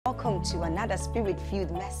Welcome to another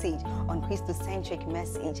spirit-filled message on Christocentric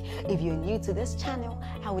Message. If you're new to this channel,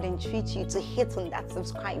 I would entreat you to hit on that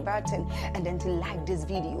subscribe button and then to like this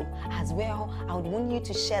video. As well, I would want you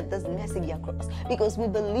to share this message across, because we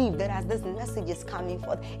believe that as this message is coming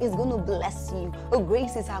forth, it's going to bless you.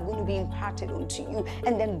 Graces are going to be imparted unto you,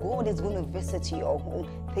 and then God is going to visit your home.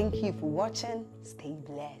 Thank you for watching. Stay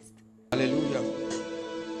blessed. Hallelujah.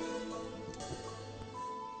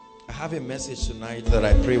 I have a message tonight that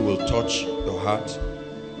I pray will touch your heart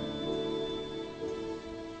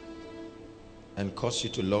and cause you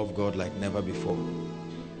to love God like never before.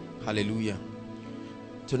 Hallelujah.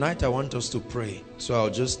 Tonight I want us to pray, so I'll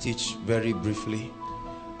just teach very briefly.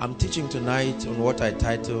 I'm teaching tonight on what I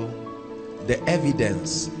title the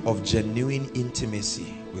evidence of genuine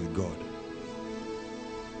intimacy with God.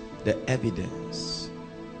 The evidence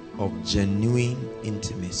of genuine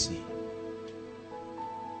intimacy.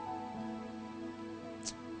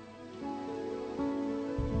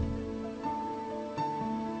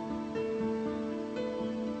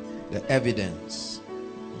 The evidence.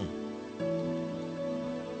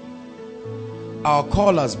 Our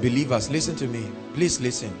call as believers, listen to me, please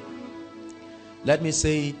listen. Let me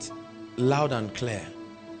say it loud and clear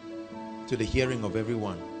to the hearing of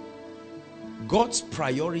everyone. God's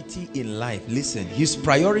priority in life, listen, his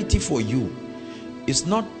priority for you is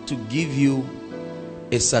not to give you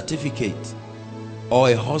a certificate or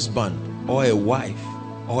a husband or a wife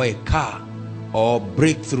or a car or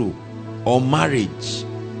breakthrough or marriage.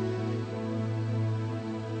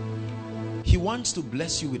 He wants to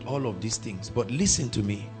bless you with all of these things, but listen to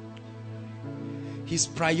me. His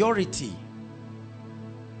priority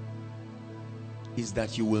is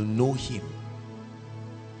that you will know him.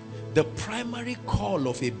 The primary call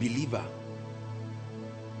of a believer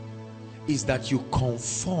is that you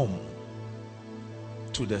conform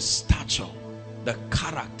to the stature, the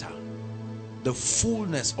character, the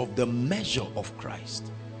fullness of the measure of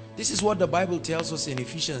Christ. This is what the Bible tells us in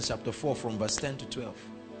Ephesians chapter 4 from verse 10 to 12.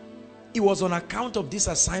 It was on account of this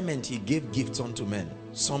assignment he gave gifts unto men,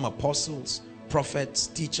 some apostles, prophets,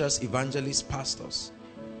 teachers, evangelists, pastors,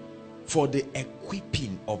 for the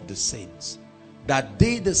equipping of the saints, that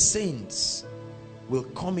they, the saints, will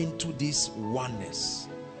come into this oneness.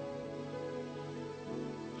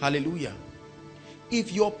 Hallelujah.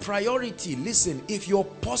 If your priority, listen, if your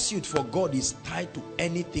pursuit for God is tied to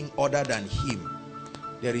anything other than him,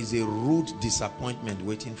 there is a rude disappointment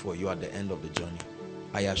waiting for you at the end of the journey.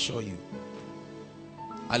 I assure you.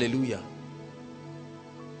 Hallelujah.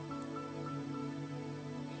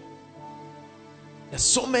 There's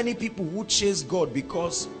so many people who chase God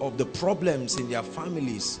because of the problems in their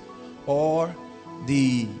families or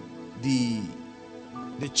the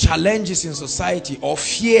challenges in society, or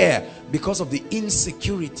fear because of the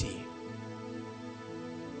insecurity.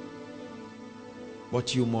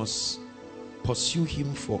 But you must pursue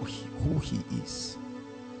him for who he is.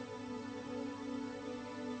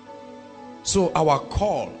 So our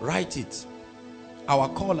call, write it, our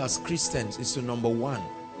call as Christians is to, number one,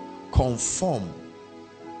 conform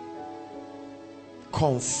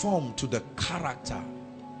to the character,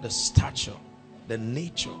 the stature, the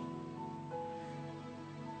nature.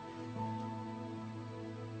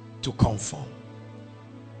 To conform.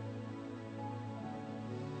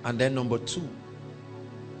 And then number two,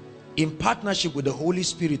 in partnership with the Holy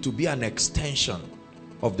Spirit, to be an extension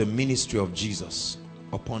of the ministry of Jesus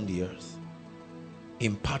upon the earth.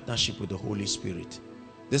 In partnership with the Holy Spirit.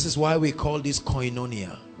 This is why we call this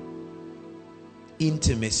koinonia.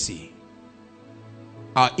 Intimacy.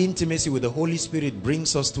 Our intimacy with the Holy Spirit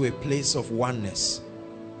brings us to a place of oneness.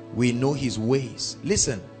 We know his ways.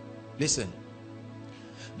 Listen, listen.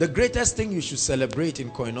 The greatest thing you should celebrate in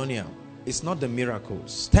koinonia is not the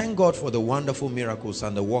miracles. Thank God for the wonderful miracles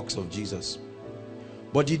and the works of Jesus.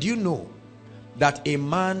 But did you know that a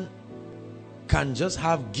man can just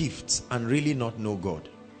have gifts and really not know God?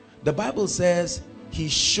 The Bible says he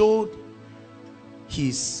showed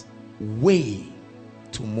his way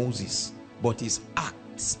to Moses, but his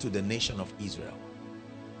acts to the nation of Israel.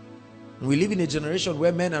 We live in a generation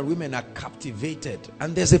where men and women are captivated,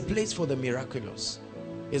 and there's a place for the miraculous.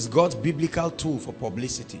 It's God's biblical tool for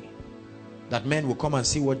publicity, that men will come and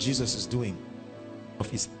see what Jesus is doing, of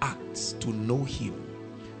his acts, to know him.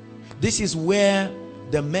 This is where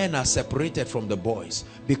the men are separated from the boys,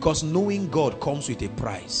 because knowing God comes with a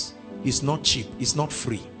price. It's not cheap, it's not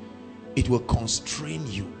free. It will constrain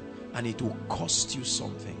you, and it will cost you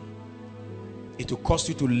something. It will cost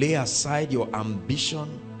you to lay aside your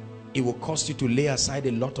ambition. It will cost you to lay aside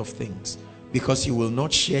a lot of things, because you will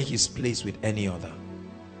not share his place with any other.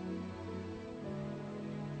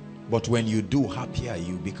 But when you do, happy are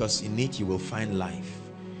you, because in it you will find life.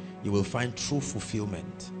 You will find true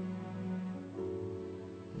fulfillment.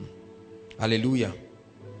 Hallelujah.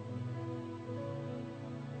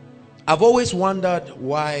 I've always wondered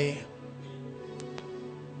why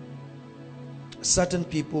certain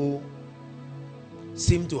people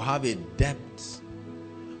seem to have a depth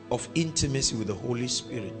of intimacy with the Holy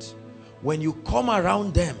Spirit. When you come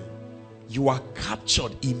around them, you are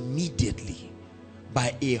captured immediately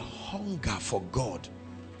by a hunger for God.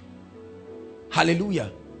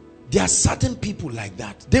 Hallelujah. There are certain people like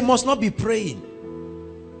that. They must not be praying.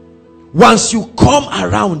 Once you come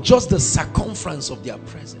around just the circumference of their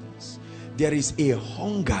presence, there is a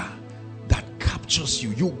hunger that captures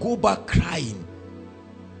you. You go back crying.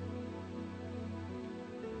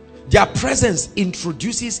 Their presence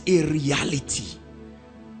introduces a reality,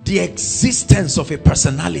 the existence of a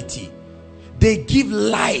personality. They give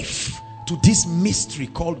life to this mystery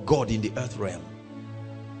called God in the earth realm.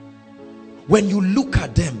 When you look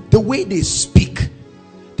at them, the way they speak,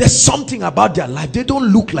 there's something about their life. They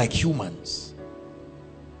don't look like humans.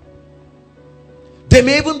 They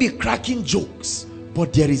may even be cracking jokes,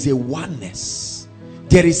 but there is a oneness.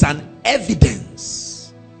 There is an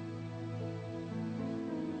evidence.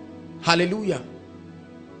 Hallelujah.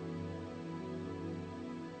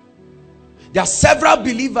 There are several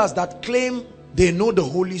believers that claim they know the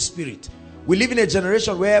Holy Spirit. We live in a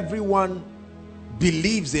generation where everyone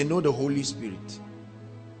believes they know the Holy Spirit.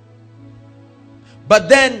 But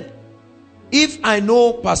then, if I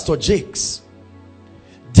know Pastor Jakes,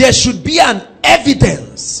 there should be an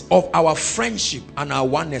evidence of our friendship and our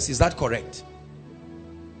oneness. Is that correct?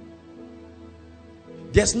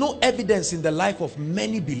 There's no evidence in the life of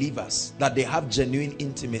many believers that they have genuine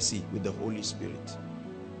intimacy with the Holy Spirit.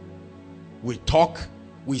 We talk,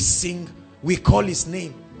 we sing, we call his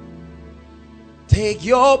name. Take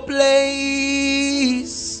your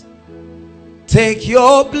place. Take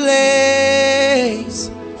your place.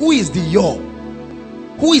 Who is the your?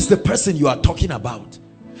 Who is the person you are talking about?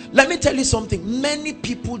 Let me tell you something. Many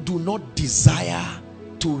people do not desire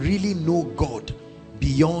to really know God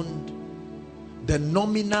beyond the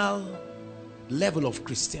nominal level of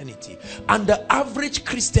Christianity. And the average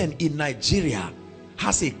Christian in Nigeria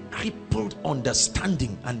has a crippled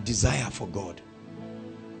understanding and desire for God.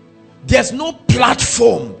 There's no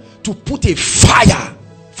platform to put a fire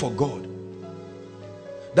for God.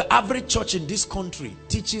 The average church in this country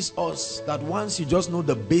teaches us that once you just know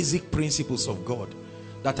the basic principles of God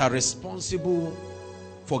that are responsible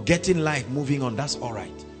for getting life moving on, that's all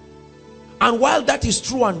right. And while that is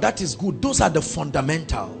true and that is good, those are the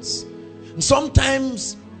fundamentals. And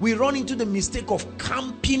sometimes we run into the mistake of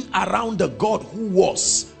camping around the God who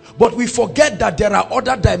was, but we forget that there are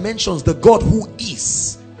other dimensions, the God who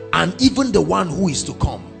is, and even the one who is to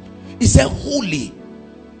come. He said, holy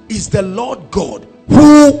is the Lord God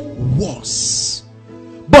who was.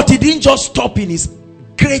 But he didn't just stop in his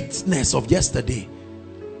greatness of yesterday.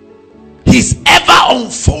 He's ever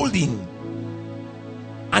unfolding,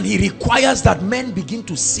 and he requires that men begin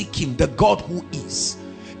to seek him, the God who is.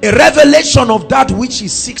 A revelation of that which he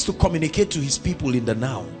seeks to communicate to his people in the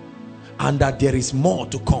now, and that there is more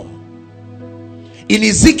to come. In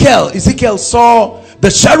Ezekiel saw the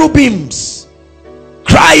cherubims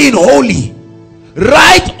crying holy,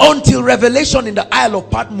 right until Revelation in the Isle of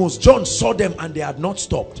Patmos. John saw them and they had not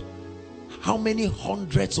stopped. How many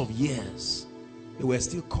hundreds of years they were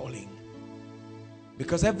still calling,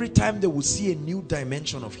 because every time they would see a new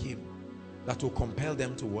dimension of him that will compel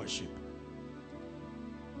them to worship.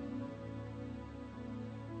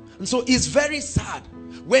 And so it's very sad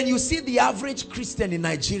when you see the average Christian in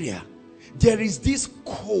Nigeria. There is this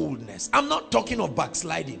coldness. I'm not talking of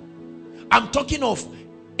backsliding. I'm talking of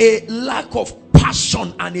a lack of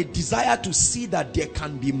passion and a desire to see that there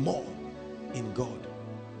can be more in God.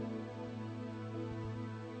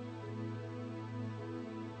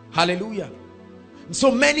 Hallelujah. So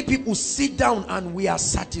many people sit down and we are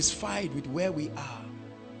satisfied with where we are.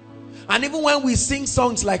 And even when we sing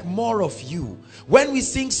songs like More of You, when we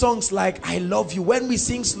sing songs like I Love You, when we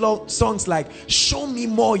sing songs like Show Me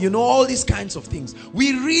More, you know, all these kinds of things,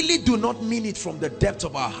 we really do not mean it from the depth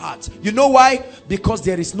of our hearts. You know why? Because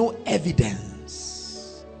there is no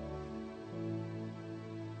evidence.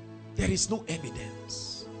 There is no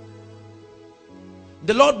evidence.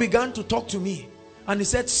 The Lord began to talk to me and he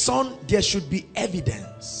said, son, there should be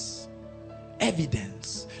evidence.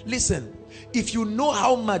 Evidence. Listen, if you know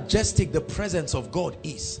how majestic the presence of God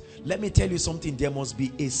is, let me tell you something. There must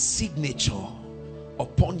be a signature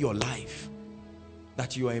upon your life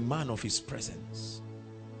that you are a man of his presence.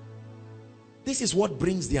 This is what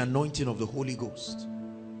brings the anointing of the Holy Ghost.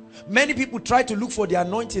 Many people try to look for the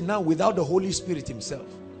anointing now without the Holy Spirit himself.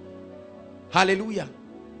 Hallelujah.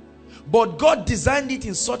 But God designed it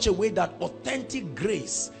in such a way that authentic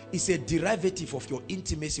grace is a derivative of your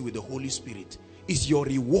intimacy with the Holy Spirit. It's your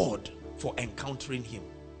reward for encountering him.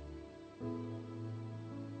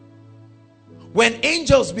 When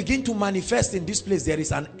angels begin to manifest in this place, there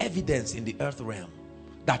is an evidence in the earth realm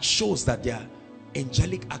that shows that there are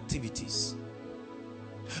angelic activities.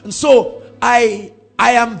 And so I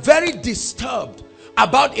am very disturbed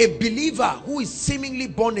about a believer who is seemingly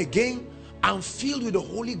born again and filled with the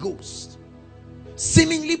Holy Ghost,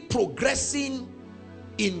 seemingly progressing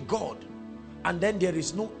in God, and then there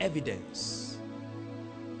is no evidence.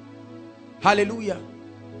 Hallelujah.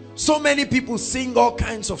 So many people sing all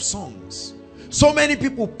kinds of songs. So many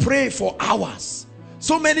people pray for hours.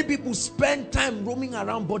 So many people spend time roaming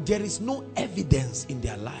around, but there is no evidence in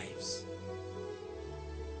their lives.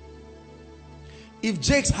 If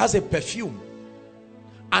Jakes has a perfume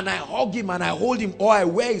and I hug him and I hold him, or I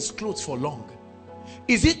wear his clothes for long,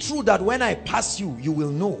 is it true that when I pass you, you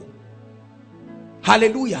will know?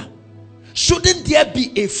 Hallelujah. Shouldn't there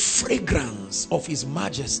be a fragrance of his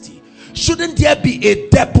majesty? Shouldn't there be a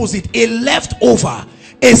deposit, a leftover,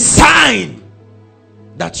 a sign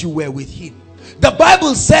that you were with him? The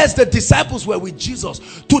Bible says the disciples were with Jesus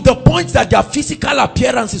to the point that their physical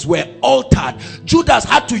appearances were altered. Judas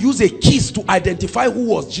had to use a kiss to identify who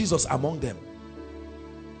was Jesus among them.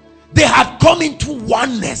 They had come into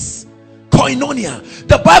oneness, koinonia.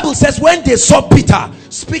 The Bible says when they saw Peter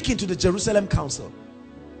speaking to the Jerusalem council,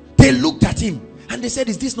 they looked at him and they said,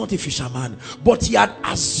 is this not a fisherman? But he had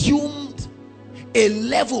assumed a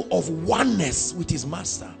level of oneness with his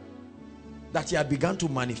master, that he had begun to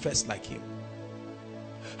manifest like him.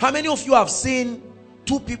 How many of you have seen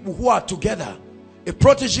two people who are together, a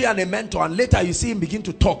protege and a mentor, and later you see him begin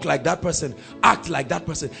to talk like that person, act like that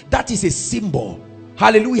person? That is a symbol.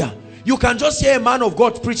 Hallelujah. You can just hear a man of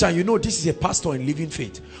God preach and you know this is a pastor in living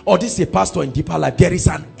faith, or this is a pastor in deeper life. There is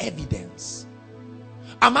an evidence.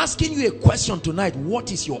 I'm asking you a question tonight.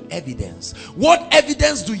 What is your evidence? What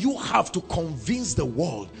evidence do you have to convince the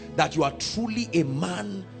world that you are truly a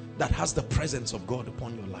man that has the presence of God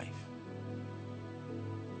upon your life?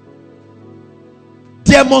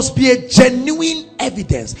 There must be a genuine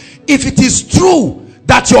evidence. If it is true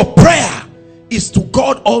that your prayer is to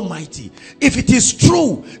God Almighty, if it is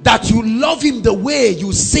true that you love him the way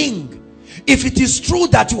you sing, if it is true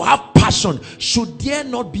that you have passion, should there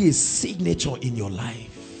not be a signature in your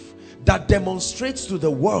life that demonstrates to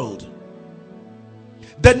the world?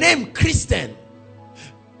 The name Christian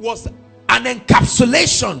was an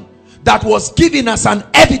encapsulation that was given as an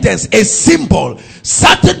evidence, a symbol.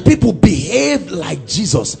 Certain people behaved like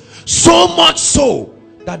Jesus, so much so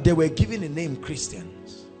that they were given a name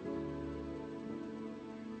Christians.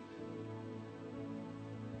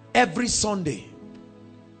 Every Sunday,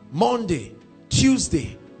 Monday,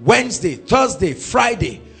 Tuesday, Wednesday, Thursday,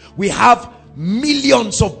 Friday, we have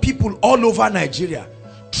millions of people all over Nigeria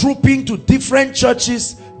trooping to different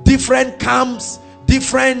churches, different camps,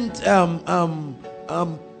 different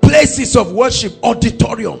places of worship,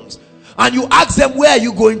 auditoriums, and you ask them, where are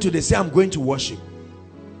you going to? They say, I'm going to worship.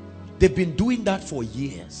 They've been doing that for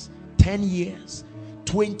years, 10 years,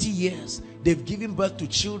 20 years. They've given birth to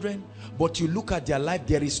children, but you look at their life,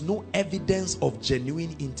 there is no evidence of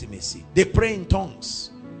genuine intimacy. They pray in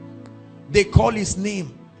tongues, they call his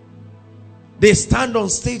name, they stand on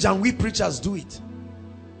stage, and we preachers do it.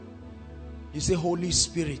 You say, Holy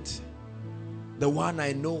Spirit, the one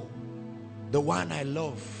I know, the one I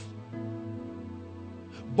love.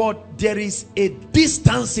 But there is a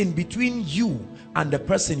distance in between you and the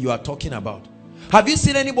person you are talking about. Have you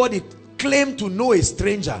seen anybody claim to know a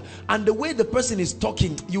stranger, and the way the person is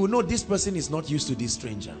talking, you will know this person is not used to this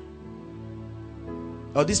stranger,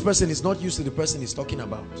 or this person is not used to the person he's talking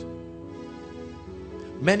about?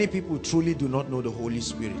 Many people truly do not know the Holy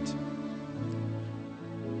Spirit,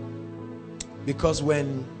 because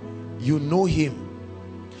when you know him,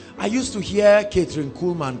 I used to hear Catherine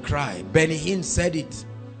Kuhlman cry. Benny Hinn said it,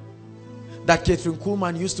 that Catherine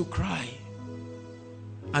Kuhlman used to cry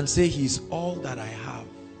and say, he's all that I have,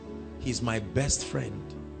 he's my best friend.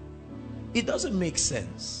 It doesn't make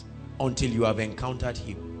sense until you have encountered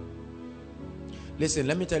him. Listen,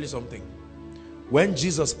 let me tell you something. When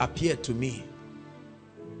Jesus appeared to me,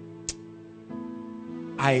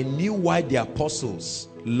 I knew why the apostles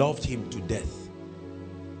loved him to death.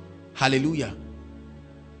 Hallelujah.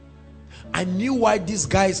 I knew why these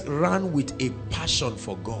guys ran with a passion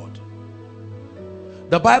for God.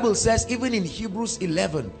 The Bible says, even in Hebrews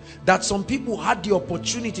 11, that some people had the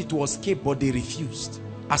opportunity to escape, but they refused.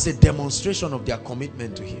 as a demonstration of their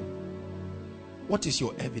commitment to him. What is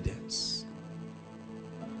your evidence?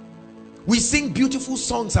 We sing beautiful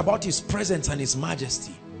songs about his presence and his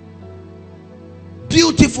majesty.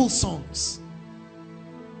 Beautiful songs.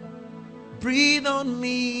 Breathe on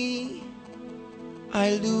me,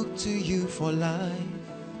 I look to you for life.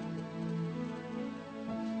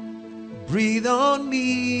 Breathe on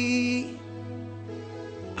me,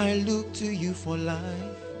 I look to you for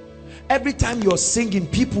life. Every time you're singing,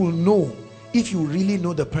 people know if you really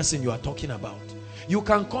know the person you are talking about. You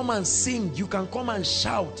can come and sing, you can come and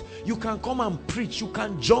shout, you can come and preach, you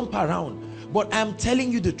can jump around, but I'm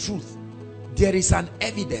telling you the truth. There is an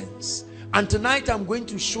evidence, and tonight I'm going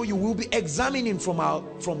to show you. We'll be examining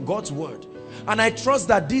from God's word, and I trust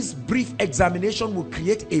that this brief examination will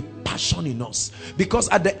create a passion in us, because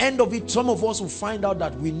at the end of it, some of us will find out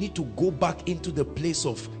that we need to go back into the place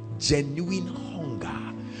of genuine hunger.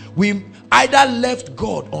 We either left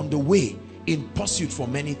God on the way in pursuit for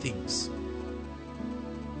many things.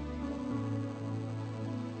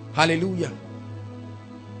 Hallelujah.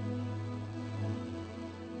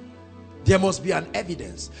 There must be an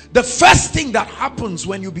evidence. The first thing that happens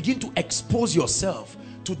when you begin to expose yourself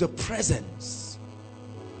to the presence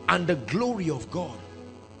and the glory of God.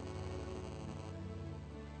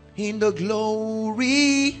 In the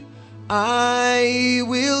glory I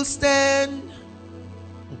will stand.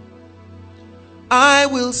 I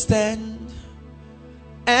will stand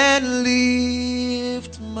and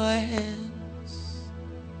lift my hands.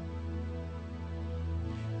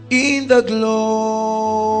 In the glory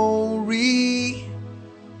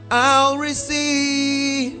I'll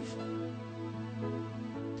receive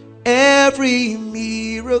every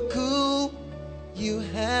miracle you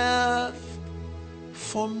have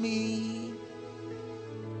for me.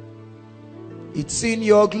 It's in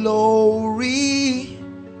your glory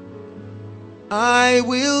I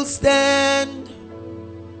will stand.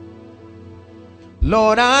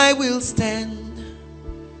 Lord, I will stand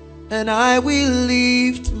and I will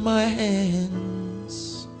lift my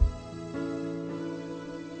hands.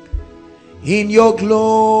 In your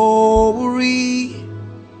glory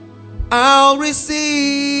I'll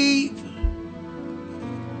receive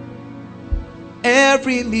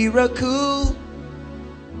every miracle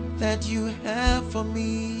that you have for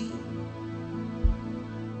me.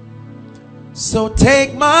 So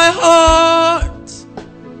take my heart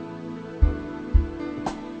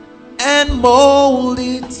and mold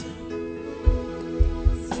it.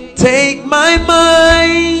 Take my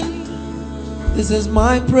mind, this is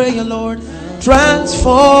my prayer, Lord,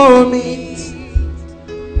 transform it.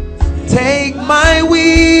 Take my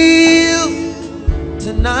will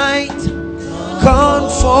tonight,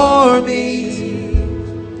 conform it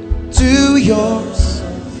to yours,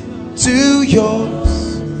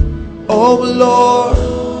 oh Lord.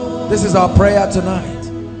 This is our prayer tonight.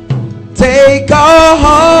 Take our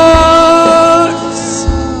hearts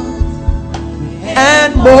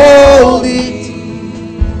and mold it.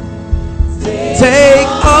 Take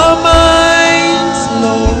our minds,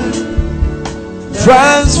 Lord,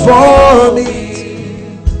 transform it.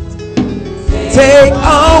 Take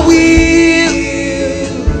our will,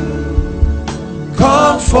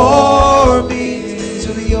 conform it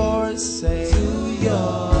to yours, say, to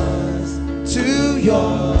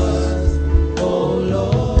yours, oh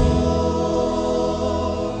Lord.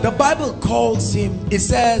 The Bible calls him, it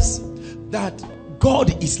says that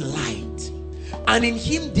God is light, and in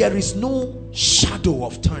him there is no shadow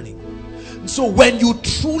of turning. So when you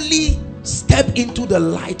truly step into the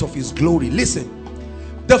light of his glory, listen,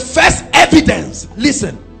 the first evidence,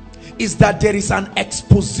 listen, is that there is an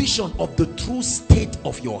exposition of the true state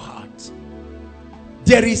of your heart.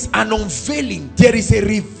 There is an unveiling, there is a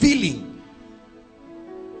revealing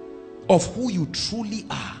of who you truly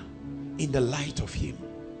are in the light of him.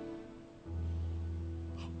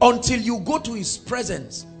 Until you go to his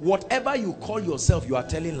presence, whatever you call yourself, you are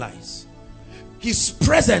telling lies. His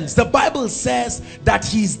presence, the Bible says that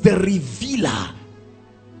he is the revealer,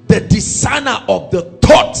 the discerner of the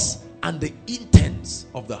thoughts and the intents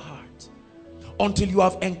of the heart. Until you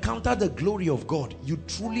have encountered the glory of God, you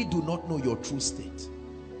truly do not know your true state.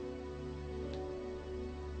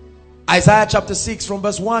 Isaiah chapter 6 from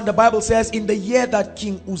verse 1, the Bible says, in the year that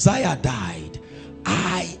King Uzziah died,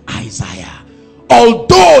 I, Isaiah,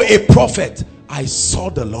 although a prophet, I saw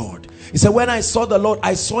the Lord. He said, when I saw the Lord,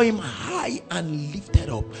 I saw him high and lifted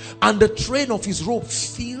up, and the train of his robe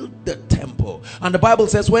filled the temple. And the Bible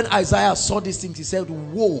says, when Isaiah saw these things, he said,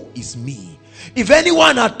 woe is me. If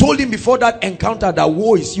anyone had told him before that encounter that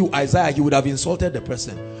woe is you, Isaiah, he would have insulted the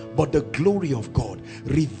person. But the glory of God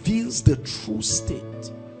reveals the true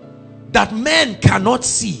state. that men cannot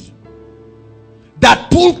see,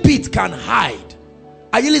 that pulpit can hide.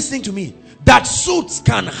 Are you listening to me? That suits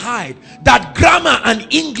can hide, that grammar and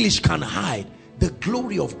English can hide. The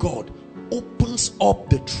glory of God opens up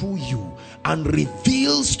the true you and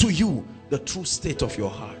reveals to you the true state of your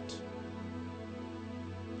heart.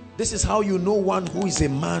 This is how you know one who is a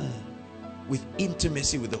man with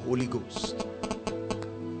intimacy with the Holy Ghost.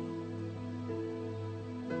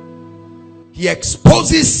 He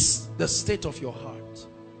exposes the state of your heart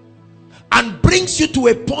and brings you to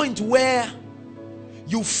a point where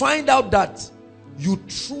you find out that you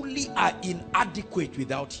truly are inadequate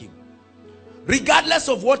without him. Regardless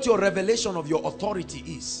of what your revelation of your authority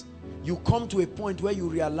is, you come to a point where you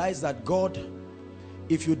realize that, God,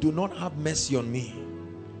 if you do not have mercy on me,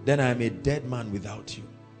 then I am a dead man without you.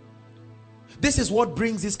 This is what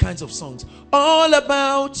brings these kinds of songs. All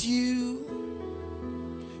about you.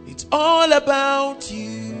 It's all about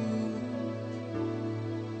you.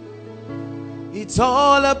 It's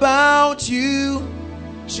all about you,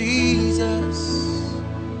 Jesus.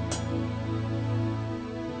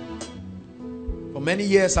 For many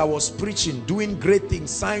years I was preaching, doing great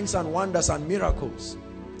things, signs and wonders and miracles.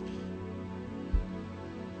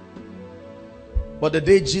 But the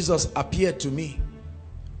day Jesus appeared to me,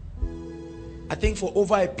 I think for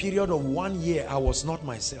over a period of 1 year, I was not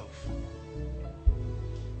myself.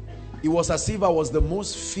 It was as if I was the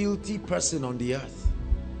most filthy person on the earth.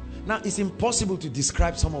 Now, it's impossible to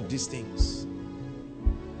describe some of these things.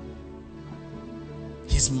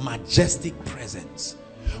 His majestic presence.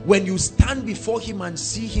 When you stand before him and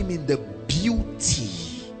see him in the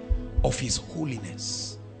beauty of his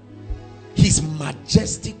holiness, his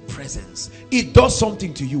majestic presence, it does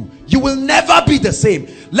something to you. You will never be the same.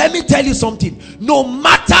 Let me tell you something. No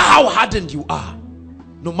matter how hardened you are,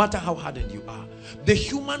 no matter how hardened you are, the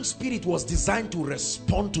human spirit was designed to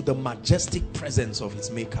respond to the majestic presence of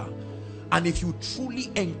its maker. And if you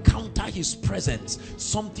truly encounter his presence,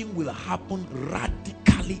 something will happen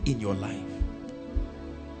radically in your life.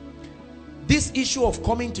 This issue of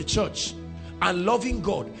coming to church and loving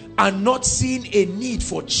God and not seeing a need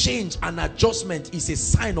for change and adjustment is a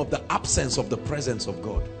sign of the absence of the presence of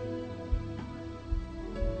God.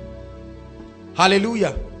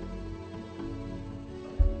 Hallelujah.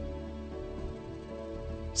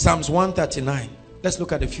 Psalms 139. Let's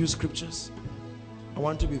look at a few scriptures. I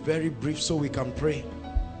want to be very brief so we can pray.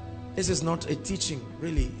 This is not a teaching,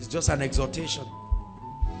 really. It's just an exhortation.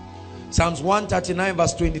 Psalms 139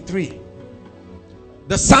 verse 23.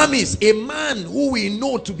 The psalmist, a man who we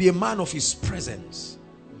know to be a man of his presence,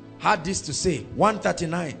 had this to say.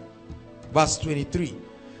 139 verse 23.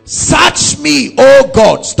 Search me, O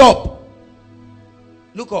God. Stop.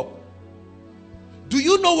 Look up. Do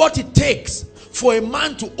you know what it takes for a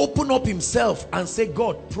man to open up himself and say,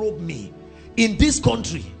 God, probe me? In this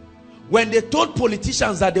country, when they told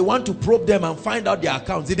politicians that they want to probe them and find out their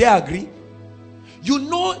accounts, did they agree? You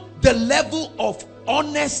know the level of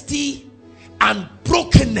honesty and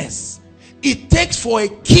brokenness it takes for a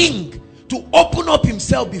king to open up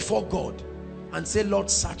himself before God and say,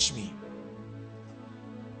 Lord, search me.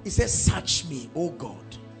 He says, search me, oh God.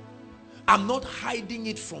 I'm not hiding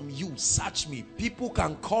it from you. Search me. People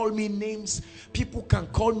can call me names. People can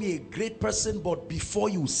call me a great person, but before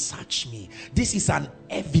you search me, this is an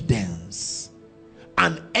evidence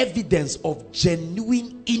of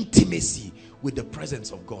genuine intimacy with the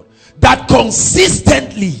presence of God. That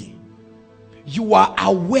consistently you are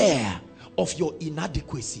aware of your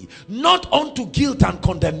inadequacy, not unto guilt and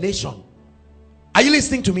condemnation. Are you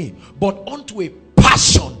listening to me? But unto a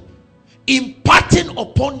passion, imparting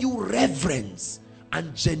upon you reverence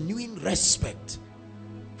and genuine respect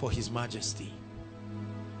for his majesty.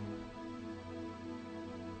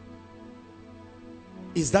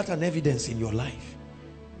 Is that an evidence in your life?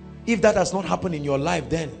 If that has not happened in your life,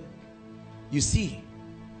 then you see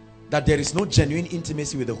that there is no genuine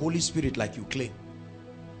intimacy with the Holy Spirit like you claim.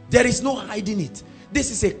 There is no hiding it.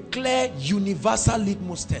 This is a clear universal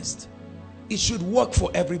litmus test. It should work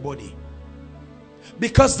for everybody.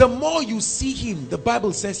 Because the more you see him, the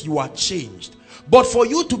Bible says you are changed. But for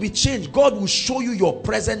you to be changed, God will show you your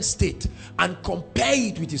present state and compare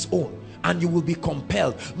it with his own, and you will be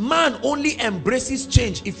compelled. Man only embraces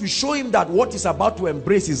change if you show him that what he's about to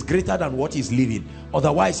embrace is greater than what he's living.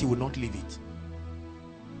 Otherwise, he will not live it.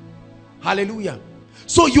 Hallelujah.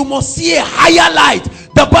 So you must see a higher light.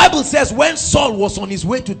 The Bible says when Saul was on his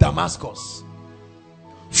way to Damascus,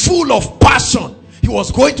 full of passion, he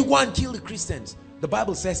was going to go and kill the Christians. The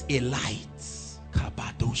Bible says a light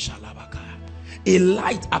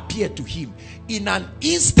appeared to him. In an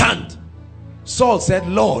instant, Saul said,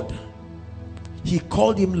 Lord. He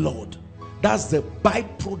called him Lord. That's the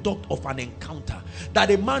byproduct of an encounter. That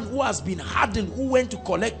a man who has been hardened, who went to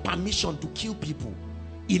collect permission to kill people,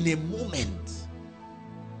 in a moment.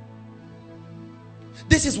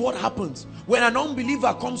 This is what happens when an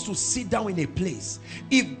unbeliever comes to sit down in a place.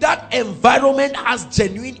 If that environment has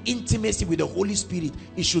genuine intimacy with the Holy Spirit,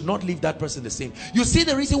 it should not leave that person the same. You see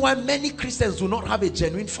the reason why many Christians do not have a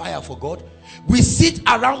genuine fire for God? We sit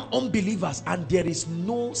around unbelievers and there is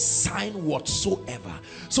no sign whatsoever.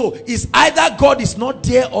 So it's either God is not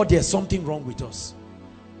there or there's something wrong with us.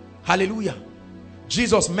 Hallelujah.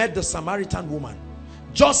 Jesus met the Samaritan woman.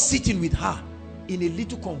 Just sitting with her in a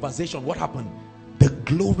little conversation, what happened? The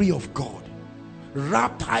glory of God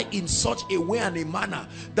wrapped her in such a way and a manner.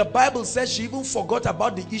 The Bible says she even forgot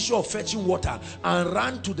about the issue of fetching water and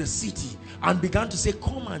ran to the city and began to say,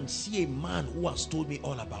 come and see a man who has told me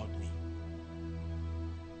all about me.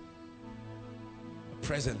 The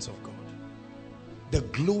presence of God, the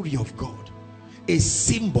glory of God, a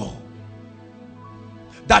symbol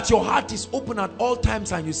that your heart is open at all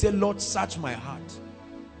times and you say, Lord, search my heart.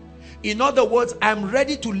 In other words, I'm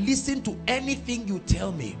ready to listen to anything you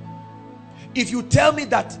tell me. If you tell me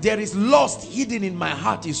that there is lust hidden in my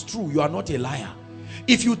heart, is true, you are not a liar.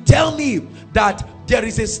 If you tell me that there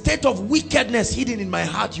is a state of wickedness hidden in my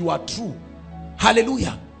heart, you are true.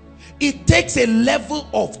 Hallelujah. It takes a level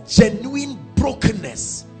of genuine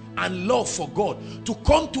brokenness and love for God to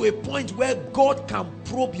come to a point where God can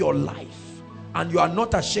probe your life and you are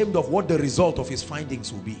not ashamed of what the result of his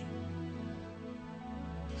findings will be.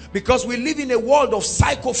 Because we live in a world of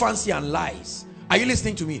psychophancy and lies. Are you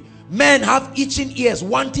listening to me? Men have itching ears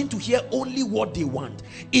wanting to hear only what they want.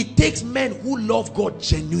 It takes men who love God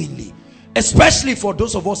genuinely, especially for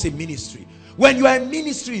those of us in ministry. When you are in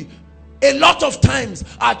ministry, a lot of times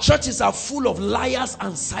our churches are full of liars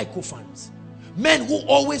and sycophants. Men who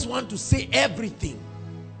always want to say everything.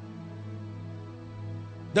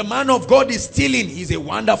 The man of God is stealing. He's a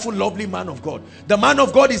wonderful, lovely man of God. The man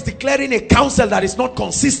of God is declaring a counsel that is not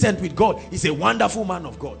consistent with God. He's a wonderful man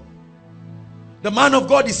of God. The man of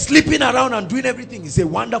God is sleeping around and doing everything. He's a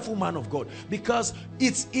wonderful man of God. Because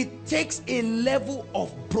it takes a level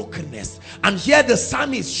of brokenness. And here the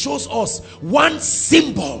psalmist shows us one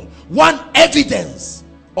symbol, one evidence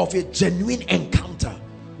of a genuine encounter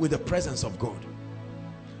with the presence of God.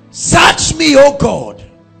 Search me, O God,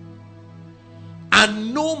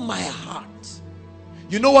 and know my heart.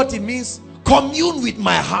 You know what it means? Commune with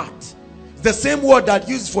my heart. It's the same word that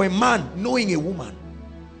used for a man knowing a woman.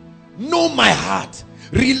 Know my heart.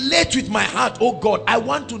 Relate with my heart. Oh God, I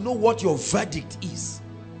want to know what your verdict is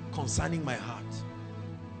concerning my heart.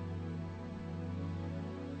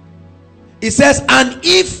 It says, and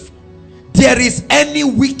if there is any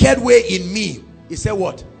wicked way in me, he said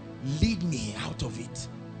what? Lead me out of it.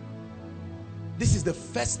 This is the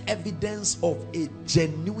first evidence of a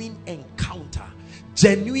genuine encounter,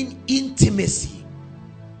 genuine intimacy.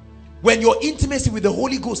 When your intimacy with the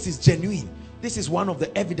Holy Ghost is genuine, this is one of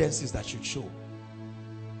the evidences that should show.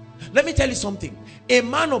 Let me tell you something. A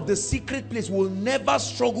man of the secret place will never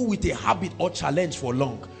struggle with a habit or challenge for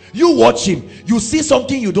long. You watch him, you see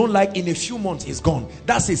something you don't like, in a few months he's gone.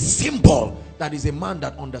 That's a symbol that is a man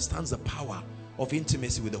that understands the power of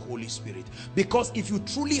intimacy with the Holy Spirit. Because if you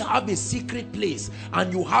truly have a secret place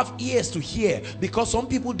and you have ears to hear, because some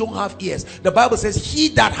people don't have ears, the Bible says he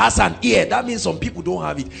that has an ear, that means some people don't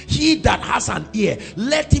have it. He that has an ear,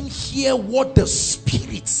 let him hear what the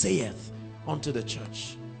Spirit saith unto the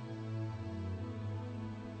church.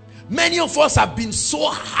 Many of us have been so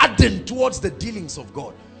hardened towards the dealings of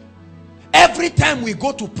God. Every time we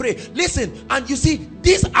go to pray, listen, and you see,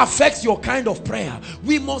 this affects your kind of prayer.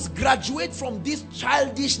 We must graduate from this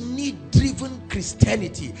childish, need-driven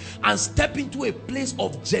Christianity and step into a place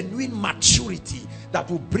of genuine maturity that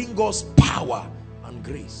will bring us power and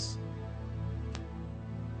grace.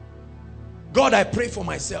 God, I pray for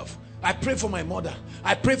myself. I pray for my mother.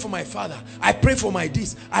 I pray for my father. I pray for my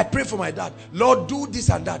this. I pray for my dad. Lord, do this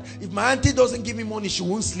and that. If my auntie doesn't give me money, she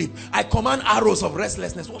won't sleep. I command arrows of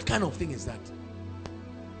restlessness. What kind of thing is that?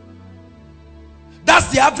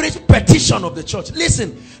 That's the average petition of the church.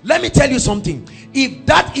 Listen, let me tell you something. If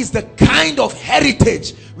that is the kind of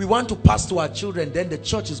heritage we want to pass to our children, then the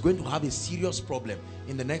church is going to have a serious problem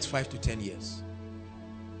in the next 5 to 10 years.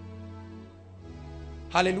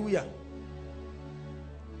 Hallelujah.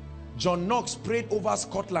 John Knox prayed over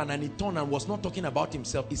Scotland and he turned and was not talking about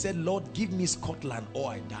himself. He said, Lord, give me Scotland or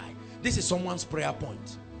I die. This is someone's prayer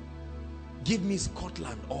point. Give me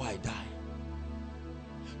Scotland or I die.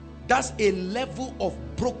 That's a level of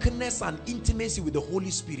brokenness and intimacy with the Holy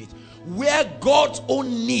Spirit where God's own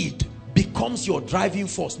need becomes becomes your driving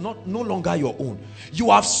force, no longer your own. You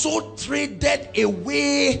have so traded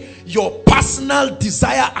away your personal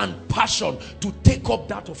desire and passion to take up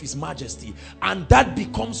that of His Majesty, and that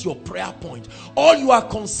becomes your prayer point. All you are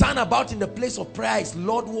concerned about in the place of prayer is,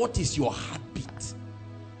 Lord, what is your heartbeat?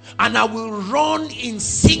 And I will run in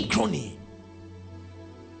synchrony.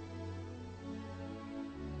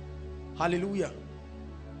 Hallelujah.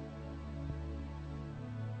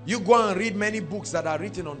 You go and read many books that are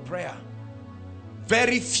written on prayer.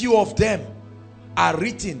 Very few of them are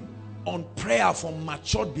written on prayer for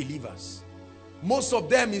matured believers. Most of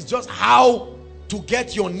them is just how to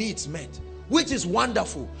get your needs met, which is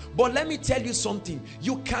wonderful. But let me tell you something.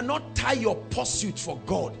 You cannot tie your pursuit for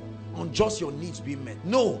God on just your needs being met.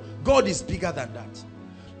 No, God is bigger than that.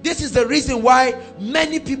 This is the reason why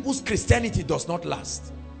many people's Christianity does not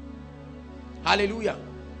last. Hallelujah.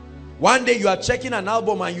 One day you are checking an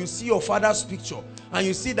album and you see your father's picture, and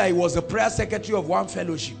you see that he was the prayer secretary of one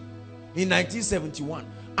fellowship in 1971,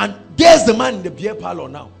 and there's the man in the beer parlor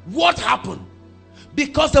now. What happened?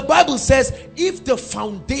 Because the Bible says, if the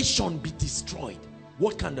foundation be destroyed,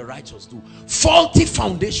 what can the righteous do? Faulty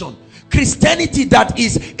foundation. Christianity that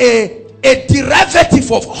is a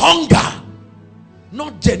derivative of hunger,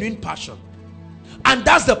 not genuine passion. And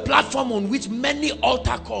that's the platform on which many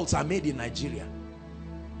altar calls are made in Nigeria.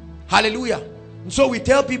 Hallelujah. And so we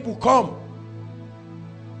tell people, come.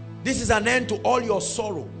 This is an end to all your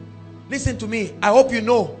sorrow. Listen to me. I hope you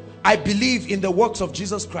know, I believe in the works of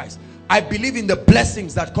Jesus Christ. I believe in the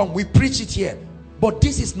blessings that come. We preach it here. But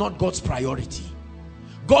this is not God's priority.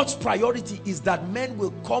 God's priority is that men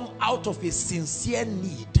will come out of a sincere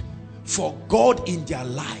need for God in their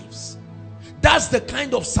lives. That's the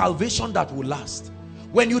kind of salvation that will last.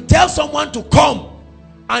 When you tell someone to come,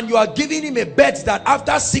 and you are giving him a bet that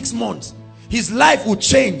after 6 months his life will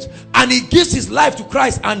change, and he gives his life to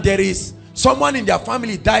Christ, and there is someone in their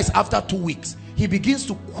family dies after 2 weeks, he begins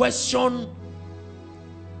to question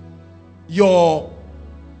your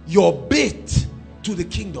bait to the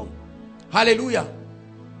kingdom. Hallelujah.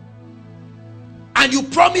 And you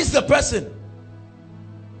promise the person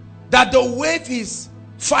that the wave is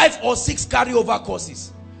 5 or 6 carryover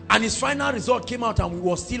courses, and his final result came out and we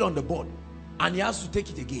were still on the board, and he has to take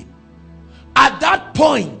it again. At that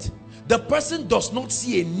point, the person does not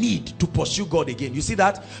see a need to pursue God again. You see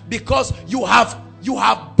that? Because you have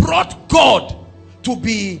brought God to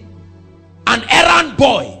be an errand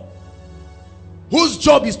boy whose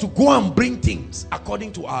job is to go and bring things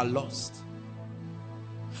according to our lust.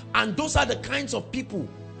 And those are the kinds of people.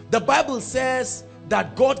 The Bible says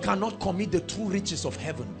that God cannot commit the true riches of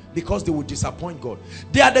heaven because they will disappoint God.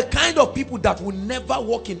 They are the kind of people that will never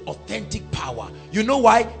walk in authentic power. You know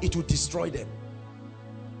why? It will destroy them.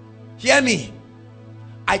 Hear me.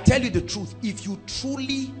 I tell you the truth. If you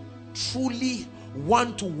truly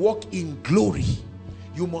want to walk in glory,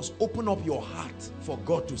 you must open up your heart for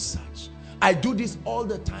God to search. I do this all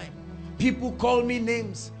the time. People call me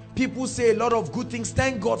names. People say a lot of good things.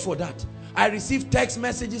 Thank God for that. I receive text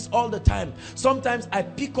messages all the time. Sometimes I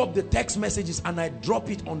pick up the text messages and I drop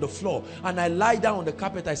it on the floor, and I lie down on the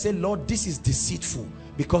carpet. I say, Lord, this is deceitful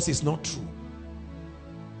because it's not true.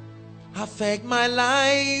 Affect my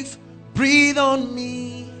life, breathe on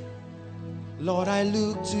me. Lord, I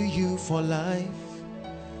look to you for life.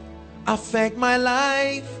 Affect my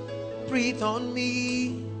life, breathe on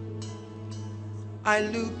me. I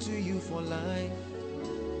look to you for life.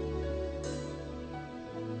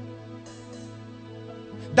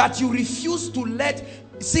 That you refuse to let,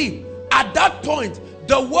 see, at that point,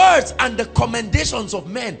 the words and the commendations of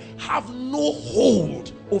men have no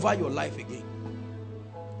hold over your life again.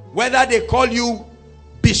 Whether they call you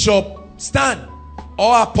Bishop Stan,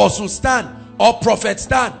 or Apostle Stan, or Prophet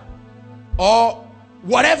Stan, or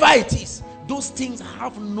whatever it is, those things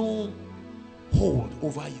have no hold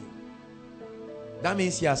over you. That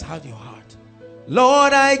means he has had your heart.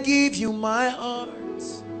 Lord, I give you my heart.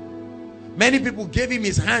 Many people gave him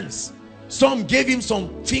his hands. Some gave him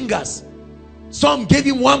some fingers. Some gave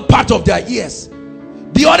him one part of their ears.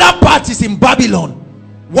 The other part is in Babylon.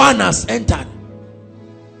 One has entered.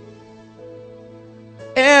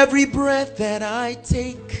 Every breath that I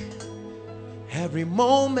take, every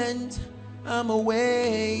moment I'm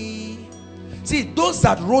away. See, those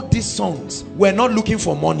that wrote these songs were not looking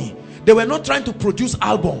for money. They were not trying to produce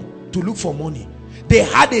album to look for money. They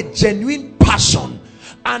had a genuine passion,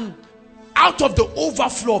 and out of the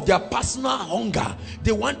overflow of their personal hunger,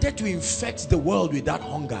 they wanted to infect the world with that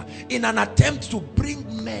hunger in an attempt to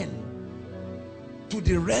bring men to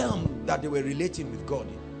the realm that they were relating with God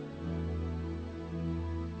in.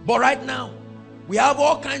 But right now, we have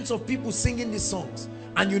all kinds of people singing these songs,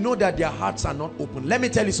 and you know that their hearts are not open. Let me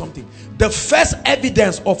tell you something. The first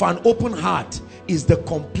evidence of an open heart is the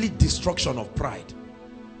complete destruction of pride.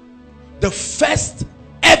 The first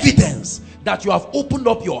evidence that you have opened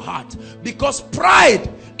up your heart, because pride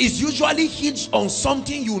is usually hinged on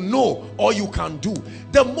something you know or you can do.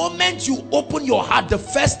 The moment you open your heart, the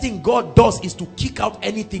first thing God does is to kick out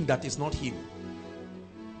anything that is not him.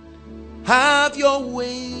 Have your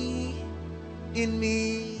way in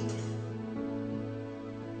me.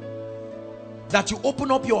 That you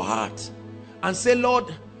open up your heart and say, Lord,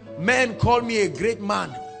 men call me a great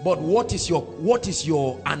man, but what is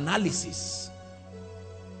your analysis?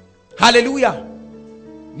 Hallelujah.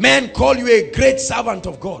 Men call you a great servant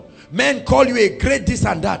of God. Men call you a great this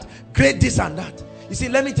and that, great this and that. You see,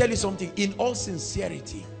 let me tell you something. In all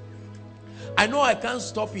sincerity, I know I can't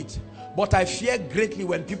stop it, but I fear greatly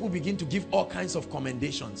when people begin to give all kinds of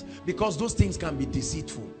commendations, because those things can be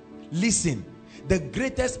deceitful. Listen, the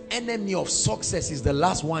greatest enemy of success is the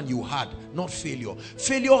last one you had, not failure.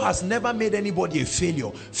 Failure has never made anybody a failure.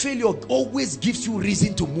 Failure always gives you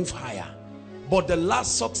reason to move higher. But the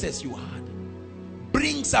last success you had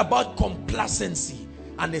brings about complacency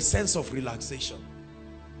and a sense of relaxation.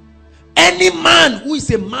 Any man who is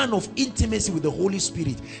a man of intimacy with the Holy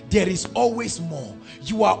Spirit, there is always more.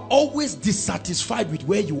 You are always dissatisfied with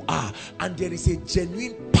where you are, and there is a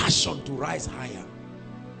genuine passion to rise higher.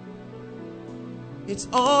 It's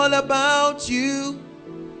all about you,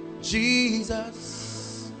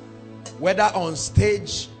 Jesus. Whether on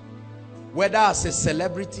stage, whether as a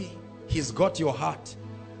celebrity, he's got your heart.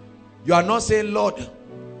 You are not saying, Lord,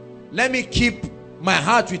 let me keep my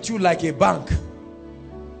heart with you like a bank,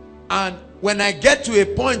 and when I get to a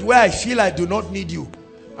point where I feel I do not need you,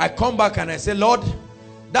 I come back and I say, Lord,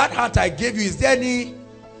 that heart I gave you, is there any,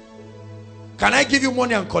 can I give you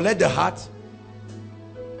money and collect the heart?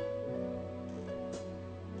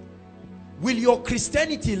 Will your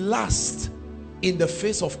Christianity last in the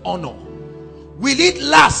face of honor? Will it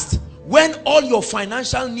last when all your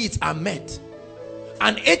financial needs are met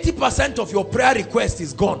and 80% of your prayer request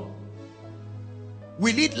is gone?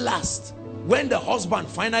 Will it last when the husband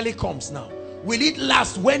finally comes now? Will it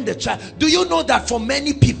last when the child? Do you know that for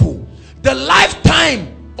many people, the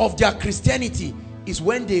lifetime of their Christianity is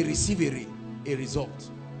when they receive a result?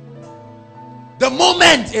 The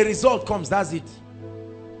moment a result comes, that's it.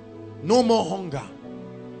 No more hunger.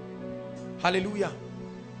 Hallelujah.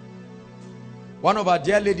 One of our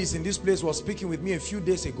dear ladies in this place was speaking with me a few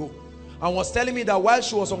days ago and was telling me that while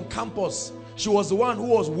she was on campus, she was the one who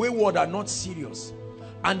was wayward and not serious.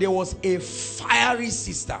 And there was a fiery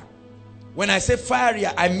sister. When I say fiery,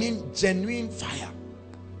 I mean genuine fire.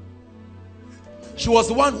 She was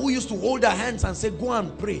the one who used to hold her hands and say, go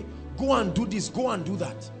and pray, go and do this, go and do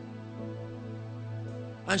that.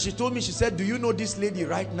 And she told me, she said, do you know this lady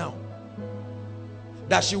right now?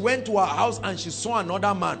 That she went to her house and she saw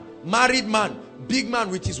another man, married man, big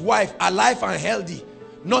man with his wife, alive and healthy.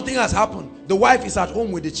 Nothing has happened. The wife is at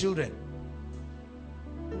home with the children.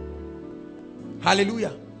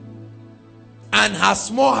 Hallelujah. And her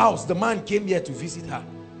small house, the man came here to visit her.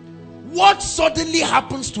 What suddenly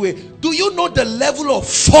happens to it? Do you know the level of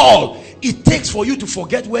fall it takes for you to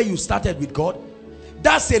forget where you started with God?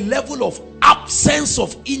 That's a level of absence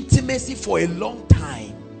of intimacy for a long time.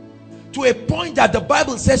 To a point that the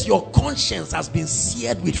Bible says your conscience has been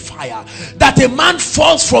seared with fire. That a man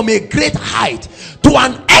falls from a great height to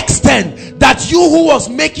an extent that you who was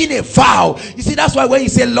making a vow. You see, that's why when you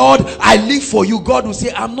say, Lord, I live for you, God will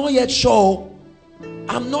say, I'm not yet sure.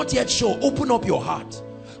 I'm not yet sure. Open up your heart.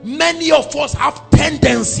 Many of us have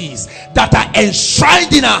tendencies that are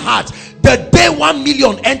enshrined in our heart. The day 1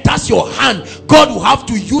 million enters your hand, God will have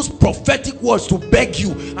to use prophetic words to beg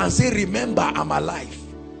you and say, remember, I'm alive.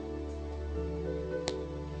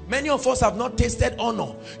 Many of us have not tasted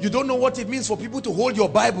honor. You don't know what it means for people to hold your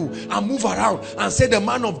Bible and move around and say the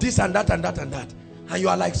man of this and that and that and that. And you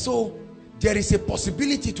are like, so there is a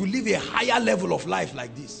possibility to live a higher level of life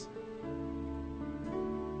like this.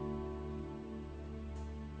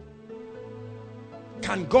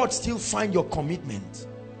 Can God still find your commitment?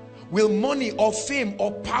 Will money or fame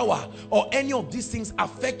or power or any of these things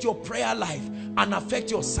affect your prayer life and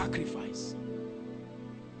affect your sacrifice?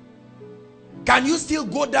 Can you still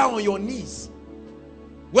go down on your knees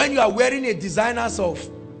when you are wearing a designer's of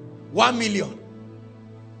 1 million?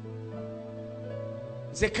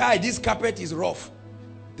 Say, Kai, this carpet is rough.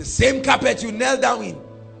 The same carpet you knelt down in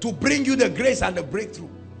to bring you the grace and the breakthrough.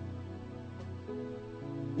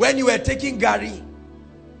 When you were taking Gary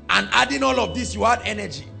and adding all of this, you had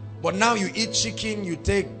energy. But now you eat chicken, you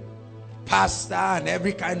take pasta and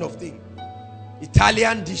every kind of thing.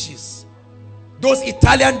 Italian dishes. Those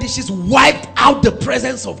Italian dishes wiped out the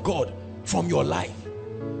presence of God from your life.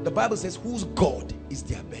 The Bible says, whose God is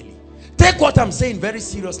their belly. Take what I'm saying very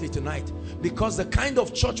seriously tonight, because the kind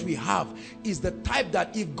of church we have is the type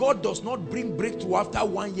that if God does not bring breakthrough after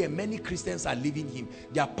 1 year, many Christians are leaving him.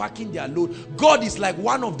 They are packing their load. God is like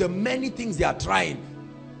one of the many things they are trying.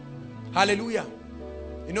 Hallelujah.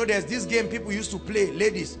 You know, there's this game people used to play,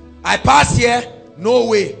 ladies. I pass here, no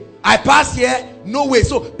way. I pass here, no way.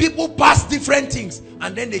 So people pass different things,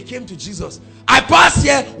 and then they came to Jesus. I pass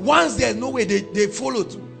here, once there's no way, they follow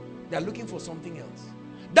too. They're looking for something else.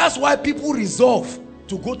 That's why people resolve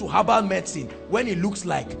to go to herbal medicine when it looks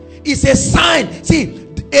like. It's a sign. See,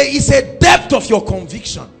 it's a depth of your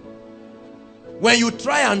conviction. When you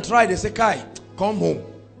try and try, they say, Kai, come home.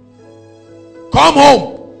 Come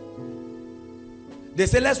home. They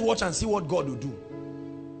say, let's watch and see what God will do.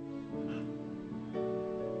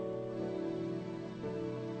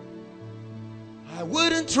 I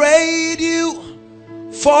wouldn't trade you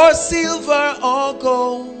for silver or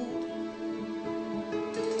gold.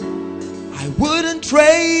 I wouldn't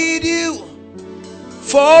trade you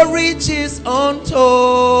for riches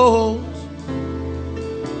untold.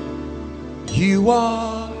 You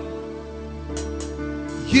are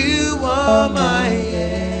my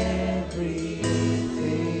everything.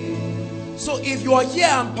 So if you are here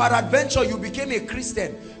and peradventure you became a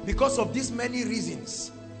Christian because of these many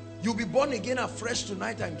reasons, you'll be born again afresh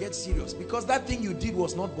tonight and get serious, because that thing you did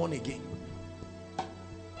was not born again.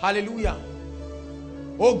 Hallelujah.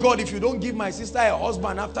 Oh God, if you don't give my sister a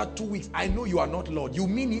husband after 2 weeks, I know you are not Lord. You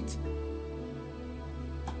mean it?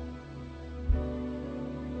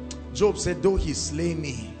 Job said, though he slay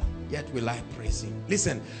me, yet will I praise him.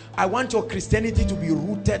 Listen, I want your Christianity to be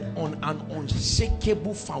rooted on an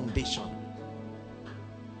unshakable foundation.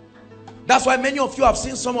 That's why many of you have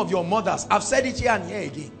seen some of your mothers. I've said it here and here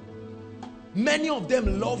again. Many of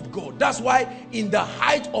them loved God. That's why in the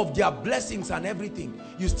height of their blessings and everything,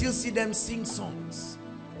 you still see them sing songs.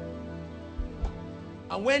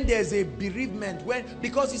 And when there's a bereavement,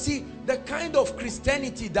 because you see, the kind of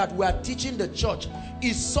Christianity that we are teaching the church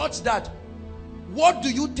is such that, what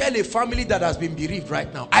do you tell a family that has been bereaved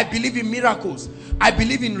right now? I believe in miracles. I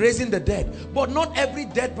believe in raising the dead. But not every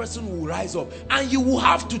dead person will rise up. And you will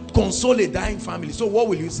have to console a dying family. So what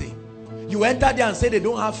will you say? You enter there and say they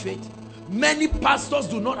don't have faith. Many pastors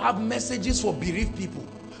do not have messages for bereaved people.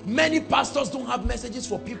 Many pastors don't have messages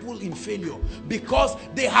for people in failure, because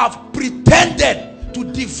they have pretended to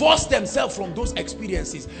divorce themselves from those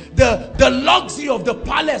experiences. The luxury of the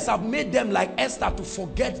palace have made them like Esther to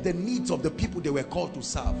forget the needs of the people they were called to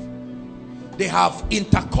serve. They have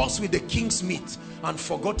intercourse with the king's meat and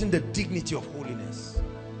forgotten the dignity of holiness.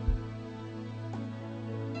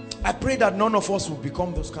 I pray that none of us will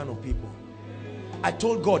become those kind of people. I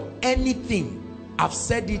told God, anything, I've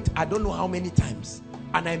said it I don't know how many times,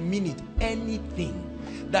 and I mean it,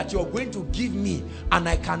 anything that you're going to give me and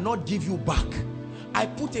I cannot give you back, I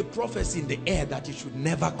put a prophecy in the air that it should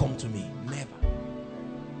never come to me. Never.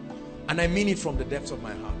 And I mean it from the depths of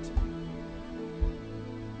my heart.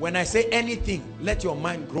 When I say anything, let your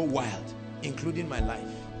mind grow wild, including my life.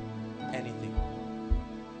 Anything.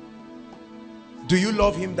 Do you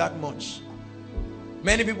love him that much?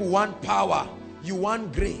 Many people want power. You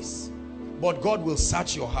want grace. But God will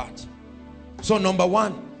search your heart. So number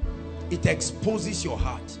one, it exposes your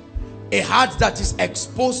heart. A heart that is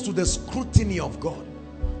exposed to the scrutiny of God.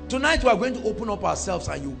 Tonight we are going to open up ourselves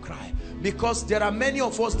and you cry, because there are many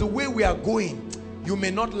of us, the way we are going, you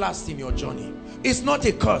may not last in your journey. It's not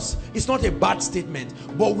a curse, it's not a bad statement,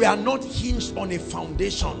 but we are not hinged on a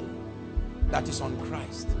foundation that is on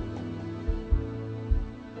Christ.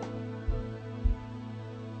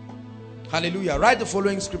 Hallelujah. Write the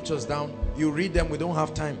following scriptures down. You read them, we don't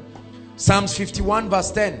have time. Psalms 51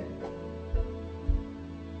 verse 10.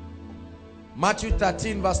 Matthew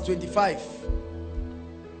 13 verse 25.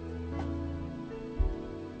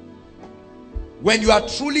 When you are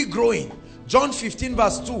truly growing, John 15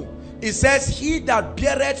 verse 2, it says, he that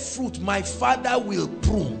beareth fruit my Father will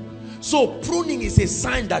prune. So pruning is a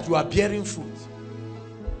sign that you are bearing fruit.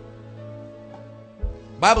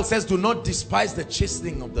 Bible says, do not despise the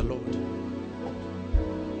chastening of the Lord.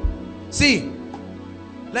 See,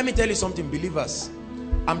 let me tell you something, believers.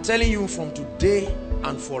 I'm telling you, from today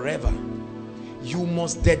and forever, you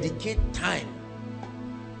must dedicate time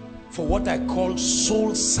for what I call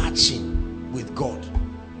soul searching with God,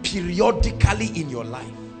 periodically in your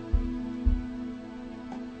life.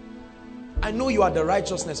 I know you are the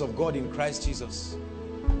righteousness of God in Christ Jesus,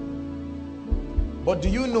 but do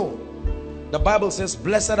you know the Bible says,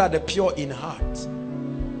 blessed are the pure in heart,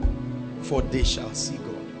 for they shall see God.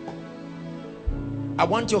 I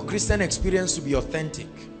want your Christian experience to be authentic.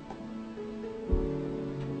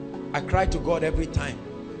 I cry to God every time.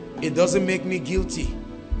 It doesn't make me guilty.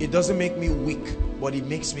 It doesn't make me weak, but it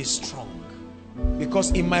makes me strong.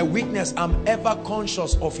 Because in my weakness, I'm ever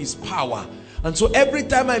conscious of his power. And so every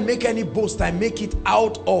time I make any boast, I make it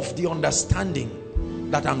out of the understanding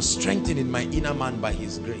that I'm strengthened in my inner man by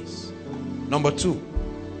his grace. Number 2.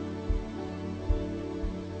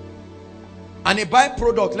 And a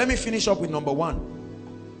byproduct, let me finish up with number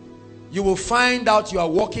 1. You will find out you are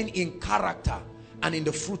walking in character and in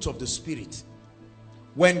the fruits of the Spirit.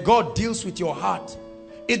 When God deals with your heart,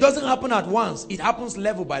 it doesn't happen at once. It happens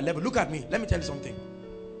level by level. Look at me. Let me tell you something.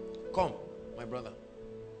 Come, my brother.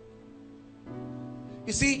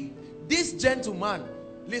 You see, this gentleman,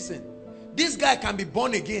 listen, this guy can be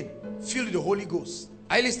born again, filled with the Holy Ghost.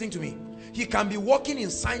 Are you listening to me? He can be walking in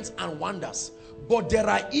signs and wonders, but there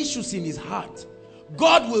are issues in his heart.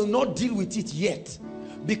 God will not deal with it yet,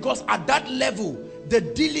 because at that level, the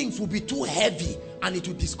dealings will be too heavy and it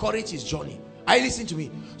will discourage his journey. Are you listening to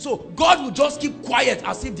me? So God will just keep quiet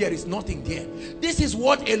as if there is nothing there. This is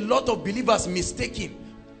what a lot of believers mistake him,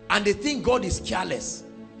 and they think God is careless.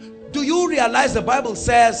 Do you realize the Bible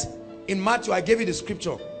says in Matthew, I gave you the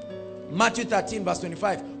scripture, Matthew 13 verse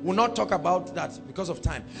 25. We'll not talk about that because of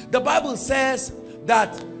time. The Bible says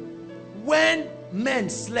that when men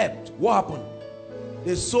slept, what happened?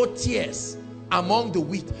 They sowed tears among the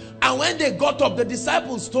wheat. And when they got up, the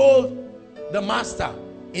disciples told the master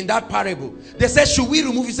in that parable, they said, should we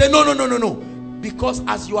remove it? He said, no. Because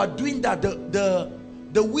as you are doing that,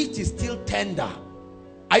 the wheat is still tender.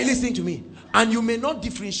 Are you listening to me? And you may not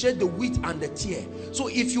differentiate the wheat and the tear. So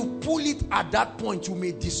if you pull it at that point, you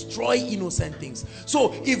may destroy innocent things.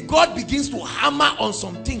 So if God begins to hammer on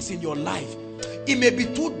some things in your life, it may be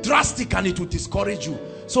too drastic and it will discourage you.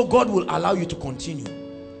 So God will allow you to continue.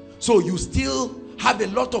 So you still have a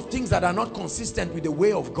lot of things that are not consistent with the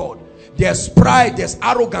way of God. There's pride, there's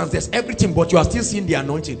arrogance, there's everything, but you are still seeing the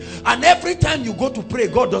anointing. And every time you go to pray,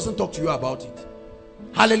 God doesn't talk to you about it.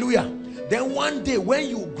 Hallelujah. Then one day when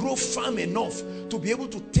you grow firm enough to be able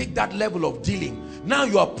to take that level of dealing, now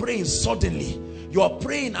you are praying suddenly. You are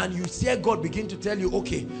praying and you hear God begin to tell you,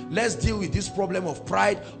 okay, let's deal with this problem of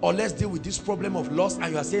pride, or let's deal with this problem of lust.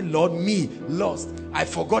 And you are saying, Lord, me, lust. I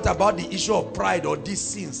forgot about the issue of pride or these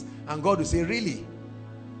sins. And God will say, really?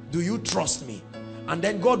 Do you trust me? And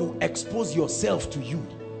then God will expose yourself to you.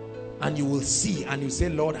 And you will see and you say,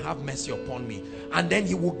 Lord, have mercy upon me. And then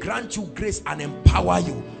he will grant you grace and empower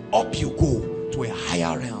you. Up you go to a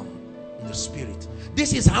higher realm in the spirit.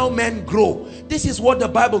 This is how men grow. This is what the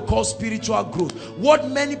Bible calls spiritual growth. What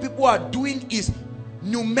many people are doing is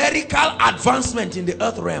numerical advancement in the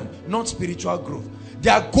earth realm, not spiritual growth. They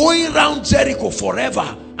are going around Jericho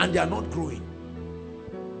forever and they are not growing.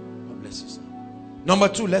 God bless you, sir. Number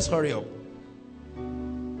 2, let's hurry up.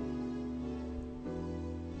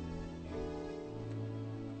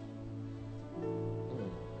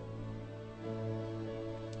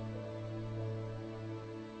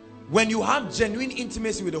 When you have genuine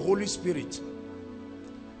intimacy with the Holy Spirit,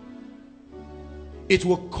 it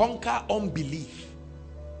will conquer unbelief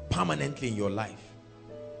permanently in your life.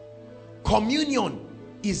 Communion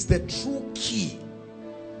is the true key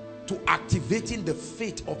to activating the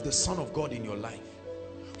faith of the Son of God in your life.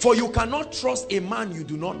 For you cannot trust a man you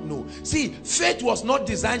do not know. See, faith was not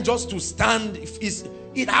designed just to stand.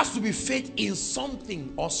 It has to be faith in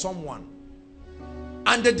something or someone.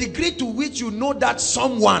 And the degree to which you know that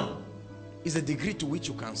someone is the degree to which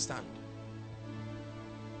you can stand.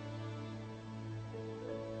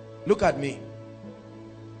 Look at me.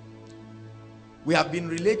 We have been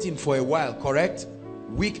relating for a while, correct?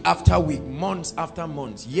 Week after week, months after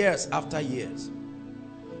months, years after years.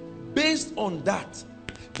 Based on that,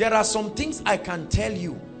 there are some things I can tell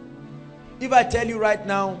you. If I tell you right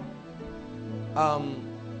now,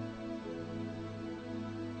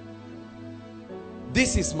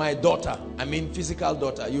 this is my daughter, I mean physical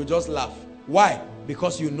daughter, you just laugh. Why?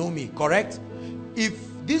 Because you know me, correct? If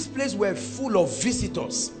this place were full of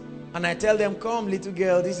visitors and I tell them, come little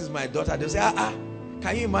girl, this is my daughter, they'll say,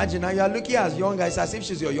 can you imagine? Now you are looking as younger, it's as if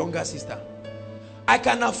she's your younger sister. I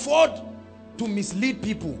can afford to mislead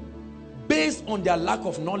people based on their lack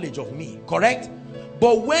of knowledge of me, correct?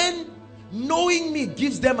 But when knowing me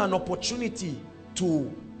gives them an opportunity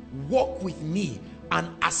to walk with me and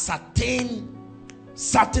ascertain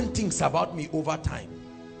certain things about me over time.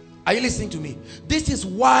 Are you listening to me? This is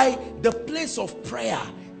why the place of prayer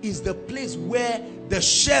is the place where the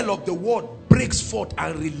shell of the word breaks forth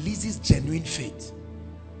and releases genuine faith.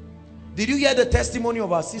 Did you hear the testimony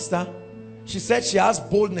of our sister? She said she has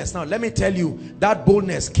boldness now. Let me tell you, that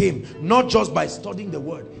boldness came not just by studying the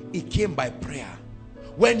word, it came by prayer.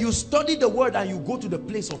 When you study the word and you go to the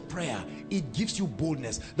place of prayer, it gives you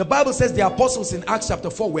boldness. The Bible says the apostles in Acts chapter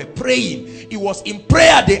 4 were praying. It was in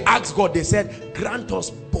prayer they asked God. They said, grant us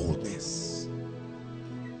boldness.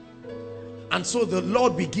 And so the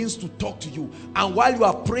Lord begins to talk to you. And while you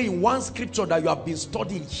are praying, one scripture that you have been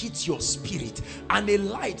studying hits your spirit. And a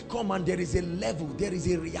light comes, and there is a level, there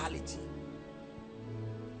is a reality.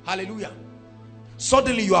 Hallelujah.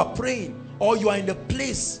 Suddenly you are praying, or you are in the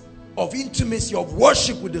place of intimacy, of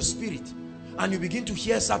worship with the Spirit, and you begin to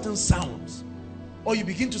hear certain sounds, or you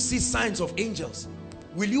begin to see signs of angels.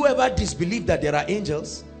 Will you ever disbelieve that there are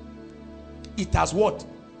angels? It has what?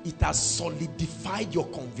 It has solidified your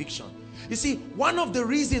conviction. You see, one of the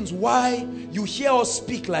reasons why you hear us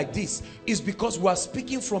speak like this is because we are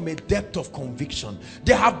speaking from a depth of conviction.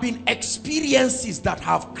 There have been experiences that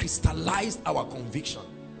have crystallized our conviction.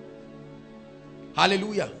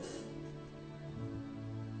 Hallelujah.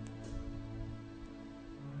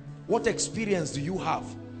 What experience do you have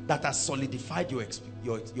that has solidified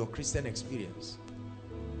your Christian experience?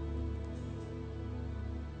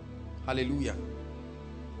 Hallelujah.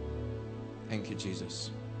 Thank you,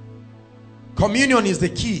 Jesus. Communion is the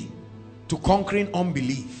key to conquering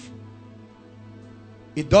unbelief.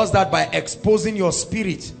 It does that by exposing your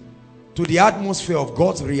spirit to the atmosphere of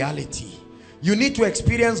God's reality. You need to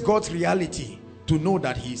experience God's reality to know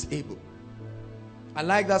that He is able. I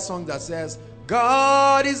like that song that says,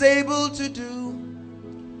 God is able to do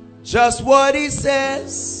just what He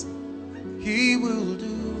says He will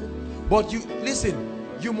do. But you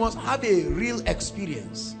listen, you must have a real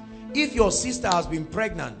experience. If your sister has been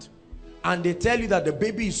pregnant and they tell you that the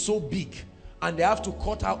baby is so big and they have to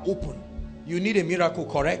cut her open, you need a miracle,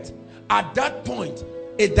 correct? At that point,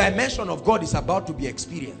 a dimension of God is about to be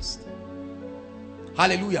experienced.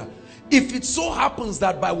 Hallelujah. If it so happens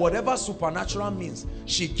that by whatever supernatural means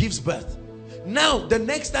she gives birth, now the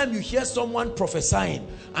next time you hear someone prophesying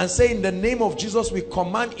and say, in the name of Jesus we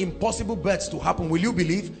command impossible births to happen, will you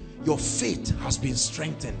believe? Your faith has been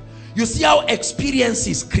strengthened. You see how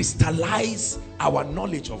experiences crystallize our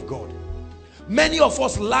knowledge of God. Many of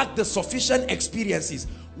us lack the sufficient experiences.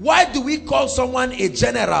 Why do we call someone a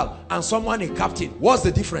general and someone a captain? What's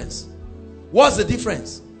the difference? What's the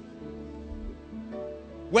difference?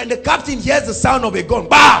 When the captain hears the sound of a gun,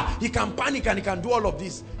 bah, he can panic and he can do all of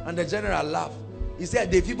this. And the general laughed. He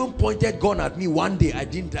said, they've even pointed gun at me one day, I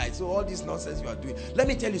didn't die. So all this nonsense you are doing. Let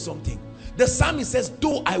me tell you something. The psalmist says,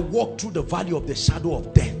 though I walk through the valley of the shadow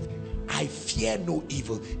of death, I fear no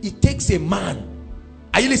evil. It takes a man,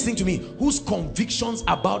 are you listening to me, whose convictions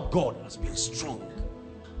about God has been strong.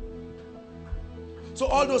 So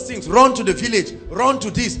all those things, run to the village, run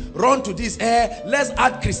to this, let's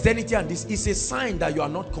add Christianity and this, is a sign that you are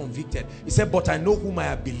not convicted. He said, but I know whom I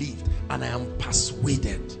have believed and I am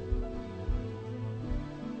persuaded.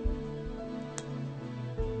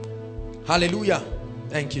 Hallelujah.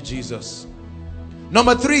 Thank you, Jesus.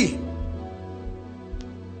 Number 3.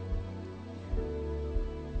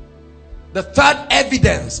 The third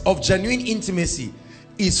evidence of genuine intimacy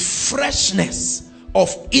is freshness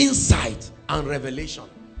of insight and revelation.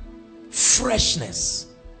 Freshness.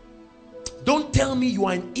 Don't tell me you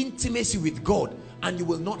are in intimacy with God and you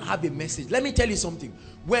will not have a message. Let me tell you something.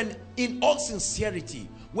 When, in all sincerity,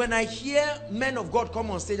 when I hear men of God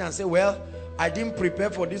come on stage and say, well, I didn't prepare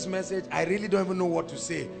for this message, I really don't even know what to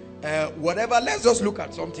say, whatever, let's just look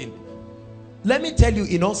at something. Let me tell you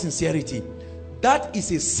in all sincerity, that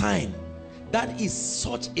is a sign, that is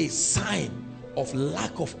such a sign of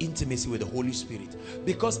lack of intimacy with the Holy Spirit.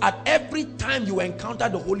 Because at every time you encounter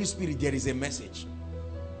the Holy Spirit, there is a message.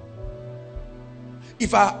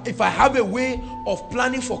 If I have a way of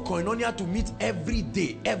planning for koinonia to meet every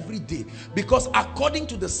day, because according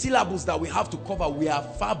to the syllables that we have to cover, we are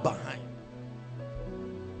far behind.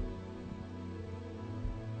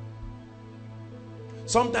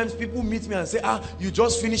 Sometimes people meet me and say, you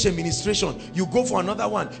just finish a ministration, you go for another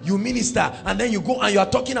one, you minister, and then you go and you are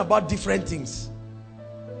talking about different things.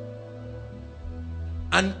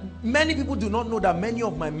 And many people do not know that many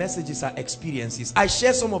of my messages are experiences. I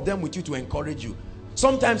share some of them with you to encourage you.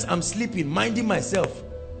 Sometimes I'm sleeping, minding myself,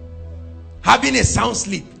 having a sound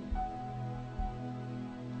sleep.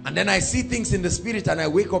 And then I see things in the spirit and I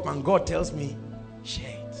wake up and God tells me, share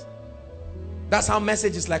it. That's how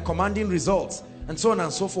messages like commanding results and so on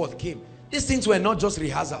and so forth came. These things were not just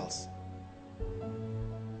rehearsals.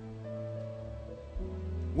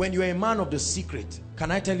 When you're a man of the secret,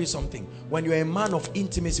 can I tell you something? When you're a man of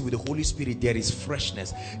intimacy with the Holy Spirit, there is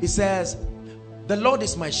freshness. It says, the Lord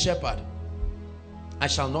is my shepherd. I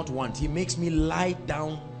shall not want. He makes me lie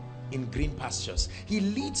down in green pastures. He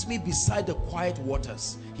leads me beside the quiet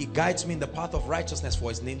waters. He guides me in the path of righteousness for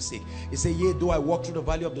his name's sake. He said, yea, though I walk through the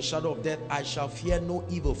valley of the shadow of death, I shall fear no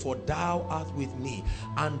evil, for thou art with me,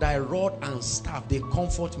 and thy rod and staff, they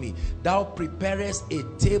comfort me. Thou preparest a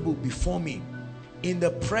table before me in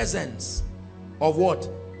the presence of what?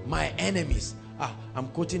 My enemies. I'm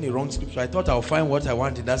quoting the wrong scripture. I thought I'll find what I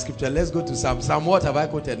want in that scripture. Let's go to Psalm. What have I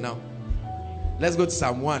quoted now? Let's go to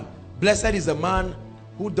Psalm 1. Blessed is the man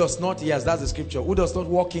who does not, yes, that's the scripture, who does not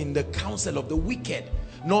walk in the counsel of the wicked,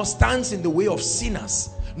 nor stands in the way of sinners,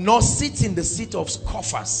 nor sits in the seat of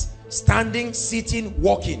scoffers. Standing, sitting,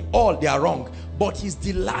 walking, all they are wrong. But his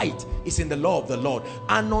delight is in the law of the Lord,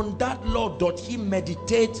 and on that law doth he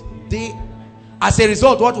meditate day. As a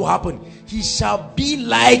result, what will happen? He shall be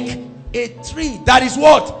like a tree. That is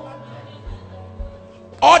what?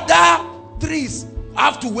 Other trees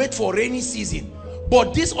have to wait for rainy season,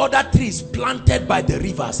 but this other tree is planted by the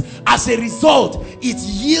rivers. As a result, it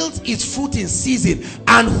yields its fruit in season,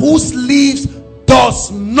 and whose leaves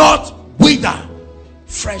does not wither.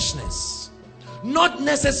 Freshness, not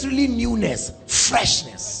necessarily newness,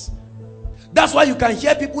 freshness. That's why you can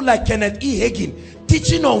hear people like Kenneth E. Hagin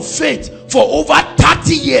teaching on faith for over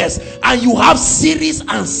 30 years, and you have series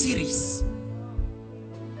and series.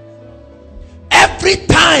 Every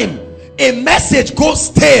time a message goes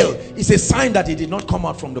stale, it's a sign that it did not come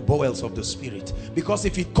out from the bowels of the Spirit. Because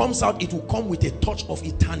if it comes out, it will come with a touch of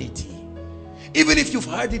eternity. Even if you've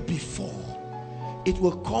heard it before, it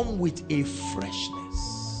will come with a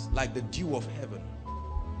freshness like the dew of heaven.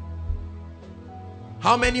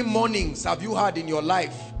 How many mornings have you had in your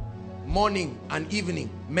life? Morning and evening.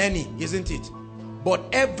 Many, isn't it? But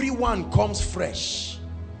everyone comes fresh.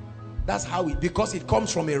 That's how it, because it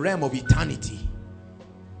comes from a realm of eternity.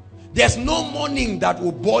 There's no morning that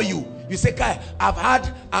will bore you. You say, Kai, I've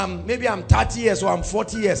had maybe I'm 30 years or I'm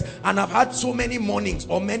 40 years and I've had so many mornings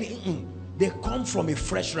or many. They come from a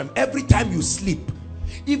fresh realm. Every time you sleep,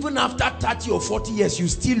 even after 30 or 40 years, you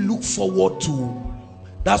still look forward to.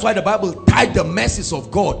 That's why the Bible tied the mercies of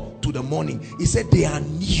God to the morning. He said they are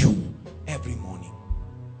new every morning.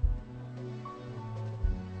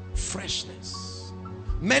 Freshness.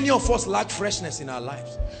 Many of us lack freshness in our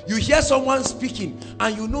lives. You hear someone speaking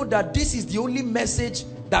and you know that this is the only message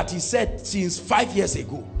that he said since 5 years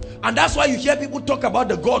ago. And that's why you hear people talk about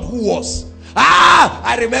the God who was.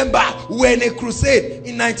 I remember we were in a crusade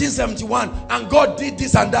in 1971 and God did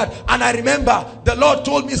this and that, and I remember the Lord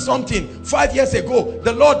told me something 5 years ago.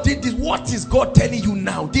 The Lord did this. What is God telling you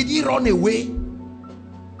now? Did he run away?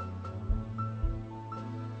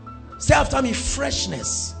 Say after me,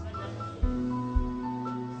 freshness.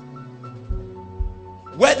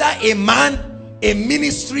 Whether a man, a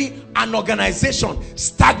ministry, an organization,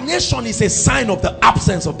 stagnation is a sign of the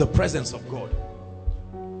absence of the presence of God.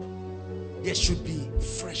 There should be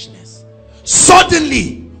freshness.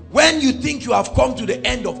 Suddenly, when you think you have come to the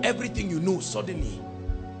end of everything you know, suddenly.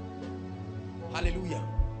 Hallelujah.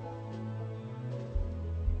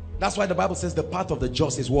 That's why the Bible says the path of the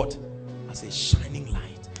just is what? As a shining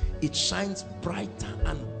light. It shines brighter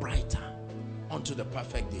and brighter unto the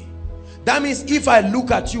perfect day. That means if I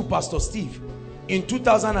look at you, Pastor Steve, in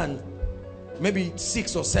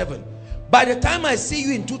 2006 or 7, by the time I see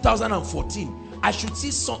you in 2014, I should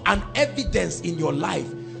see an evidence in your life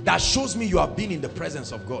that shows me you have been in the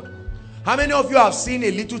presence of God. How many of you have seen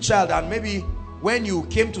a little child and maybe when you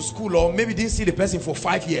came to school or maybe didn't see the person for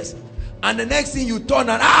 5 years, and the next thing you turn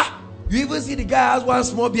and you even see the guy has one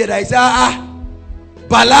small beard. I say,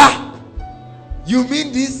 Bala, you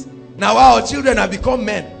mean this? Now our children have become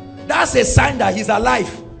men. That's a sign that he's alive.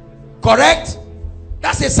 Correct?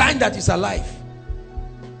 That's a sign that he's alive.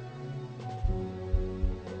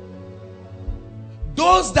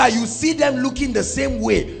 Those that you see them looking the same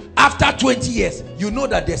way after 20 years, you know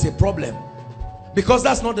that there's a problem. Because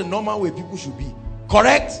that's not the normal way people should be.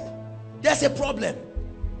 Correct? There's a problem.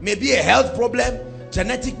 Maybe a health problem,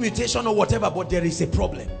 genetic mutation or whatever, but there is a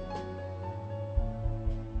problem.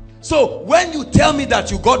 So when you tell me that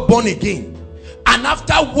you got born again, and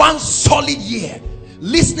after 1 solid year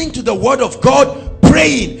listening to the word of God,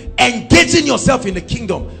 praying, engaging yourself in the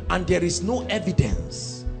kingdom, and there is no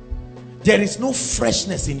evidence, there is no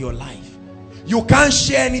freshness in your life, you can't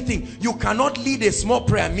share anything, you cannot lead a small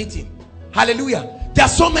prayer meeting. Hallelujah. There are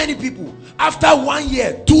so many people, after 1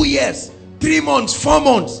 year, 2 years, 3 months, 4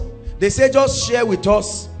 months, they say just share with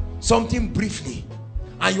us something briefly,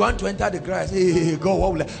 and you want to enter the grass, hey, God,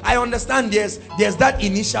 what will I understand there's that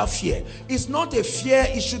initial fear. It's not a fear,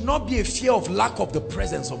 it should not be a fear of lack of the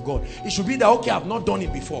presence of God. It should be that, okay, I've not done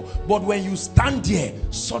it before. But when you stand there,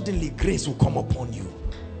 suddenly grace will come upon you.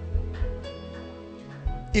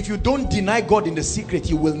 If you don't deny God in the secret,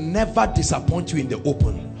 He will never disappoint you in the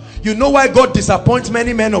open. You know why God disappoints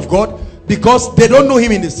many men of God? Because they don't know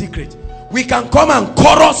Him in the secret. We can come and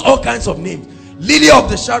chorus all kinds of names. Lily of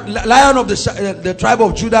the Lion of the tribe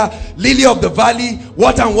of Judah, Lily of the valley,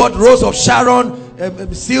 what and what, Rose of Sharon,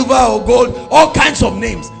 silver or gold, all kinds of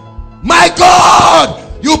names. My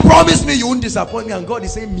God, you promised me you wouldn't disappoint me. And God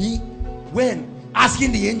is saying, me? When?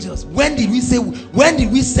 Asking the angels, when did we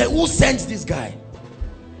say, who sent this guy?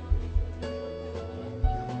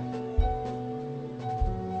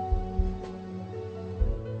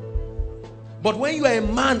 But when you are a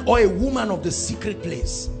man or a woman of the secret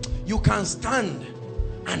place, you can stand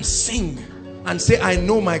and sing and say, I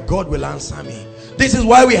know my God will answer me. This is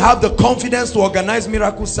why we have the confidence to organize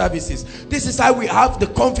miracle services. This is why we have the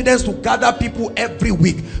confidence to gather people every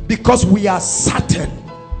week, because we are certain.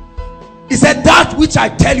 He said, that which I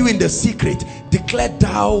tell you in the secret, declare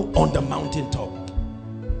thou on the mountaintop.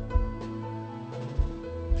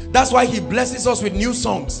 That's why He blesses us with new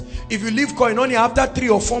songs. If you leave Koinonia after 3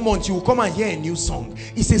 or 4 months, you will come and hear a new song.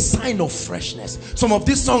 It's a sign of freshness. Some of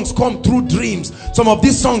these songs come through dreams. Some of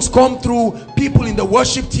these songs come through people in the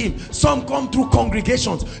worship team. Some come through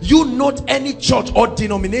congregations. You note any church or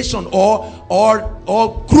denomination or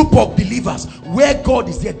group of believers where God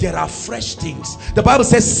is there, there are fresh things. The Bible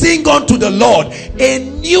says, sing unto the Lord a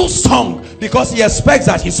new song, because He expects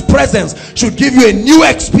that His presence should give you a new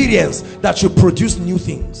experience that should produce new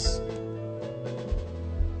things.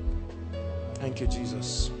 Thank you,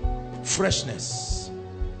 Jesus. Freshness,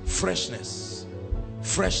 freshness,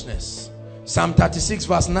 freshness. Psalm 36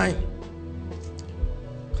 verse 9.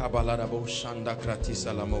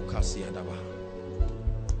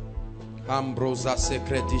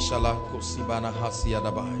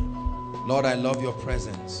 Lord, I love your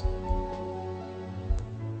presence.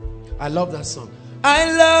 I love that song. I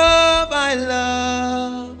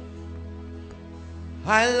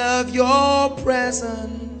love your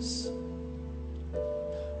presence.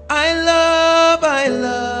 I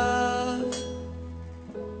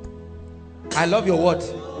love your what?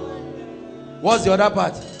 What's the other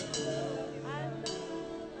part?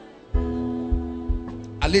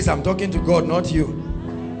 At least I'm talking to God, not you.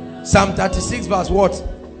 Psalm 36 verse what?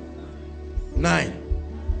 9.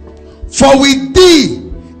 For with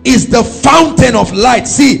thee is the fountain of light.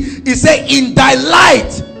 See, he said, in thy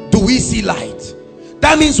light do we see light.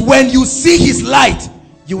 That means when you see His light,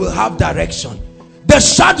 you will have direction. The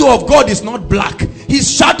shadow of God is not black. His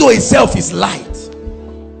shadow itself is light.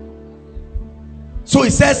 So He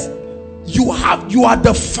says, you are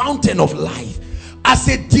the fountain of life. As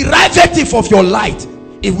a derivative of your light,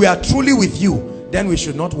 if we are truly with you, then we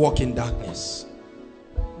should not walk in darkness.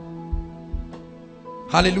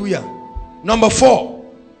 Hallelujah. Number 4,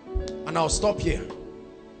 and I'll stop here.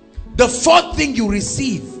 The fourth thing you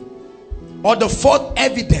receive, or the fourth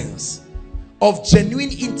evidence of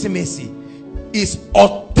genuine intimacy, is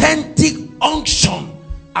authentic unction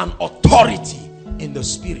and authority in the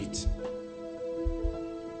spirit.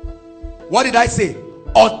 What did I say?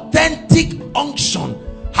 Authentic unction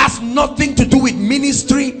has nothing to do with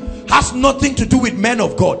ministry, has nothing to do with men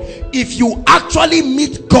of God. If you actually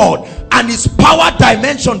meet God and His power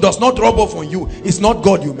dimension does not rub off on you, it's not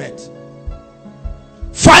God you met.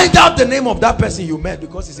 Find out the name of that person you met,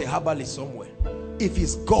 because he's a herbalist somewhere. If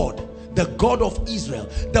it's God, the God of Israel,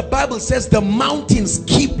 the Bible says the mountains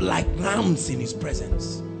keep like lambs in His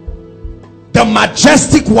presence. The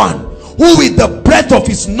majestic one, who with the breath of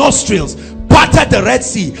His nostrils parted the Red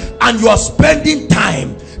Sea, and you are spending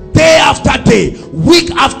time day after day,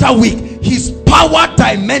 week after week, His power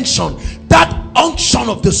dimension, that unction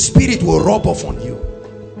of the Spirit will rub off on you.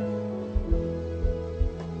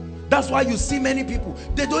 That's why you see many people,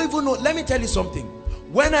 they don't even know. Let me tell you something.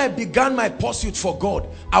 When I began my pursuit for God,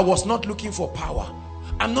 I was not looking for power.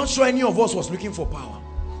 I'm not sure any of us was looking for power.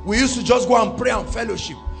 We used to just go and pray and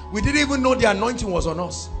fellowship. We didn't even know the anointing was on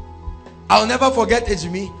us. I'll never forget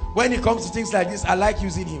Ejimi. When it comes to things like this, I like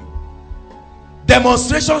using him.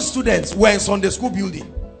 Demonstration students were in Sunday school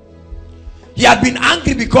building. He had been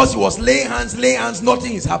angry because he was laying hands,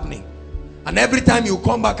 nothing is happening. And every time you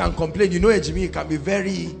come back and complain, you know Ejimi can be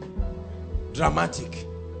very dramatic.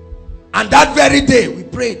 And that very day we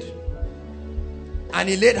prayed, and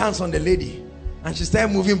he laid hands on the lady, and she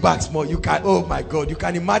started moving back small. You can, oh my God, you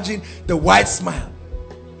can imagine the wide smile.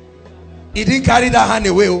 He didn't carry that hand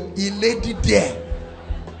away. He laid it there.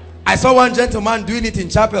 I saw one gentleman doing it in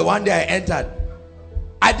chapel. One day I entered.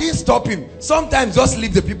 I didn't stop him. Sometimes just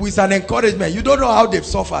leave the people. It's an encouragement. You don't know how they've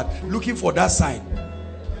suffered looking for that sign.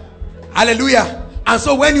 Hallelujah. And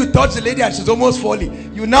so when you touch the lady and she's almost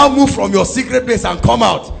falling, you now move from your secret place and come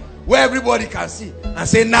out where everybody can see and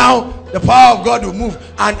say, now the power of God will move,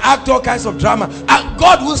 and act all kinds of drama, and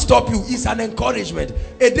God will stop you. It's an encouragement.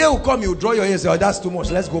 A day will come, you draw your ears, say, oh, that's too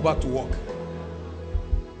much, let's go back to work.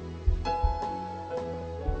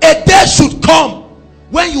 A day should come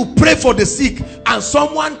when you pray for the sick and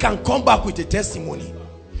someone can come back with a testimony.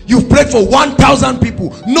 You've prayed for 1,000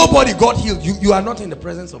 people, nobody got healed. You are not in the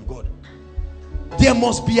presence of God. There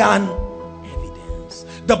must be an evidence.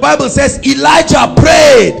 The Bible says Elijah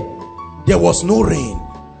prayed, there was no rain.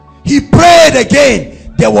 He prayed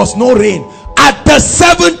again, there was no rain. At the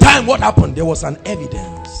seventh time, what happened? There was an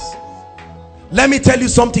evidence. Let me tell you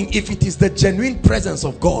something. If it is the genuine presence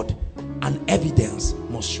of God, an evidence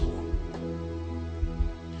must show.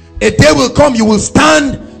 A day will come, you will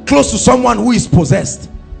stand close to someone who is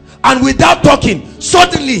possessed, and without talking,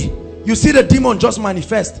 suddenly you see the demon just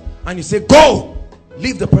manifest, and you say, go,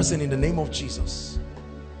 leave the person in the name of Jesus.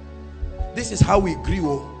 This is how we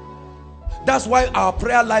grew. That's why our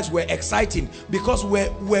prayer lives were exciting, because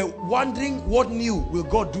we're wondering what new will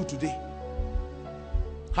God do today.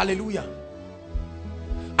 Hallelujah.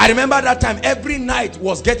 I remember that time, every night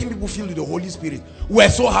was getting people filled with the Holy Spirit. We're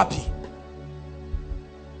so happy.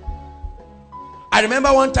 I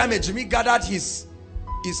remember one time Jimmy gathered his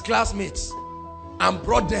classmates and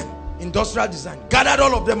brought them industrial design, gathered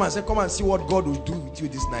all of them and said, come and see what God will do with you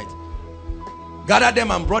this night. Gathered them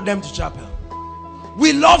and brought them to chapel.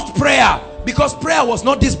 We loved prayer, because prayer was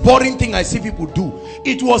not this boring thing I see people do.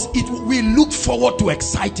 We looked forward to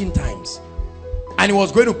exciting times. And he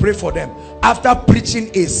was going to pray for them. After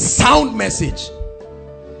preaching a sound message,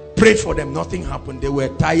 prayed for them, nothing happened. They were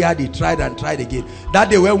tired. He tried and tried again. That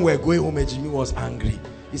day when we were going home, Jimmy was angry.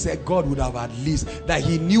 He said God would have, at least, that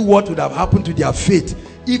he knew what would have happened to their faith.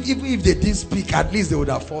 If they didn't speak, at least they would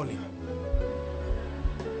have fallen.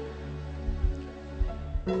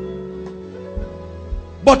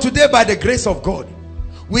 But today, by the grace of God,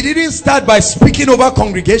 we didn't start by speaking over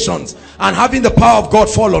congregations and having the power of God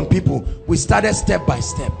fall on people. We started step by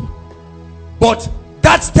step. But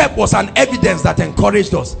that step was an evidence that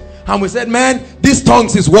encouraged us. And we said, man, these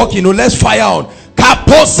tongues is working. Let's fire on.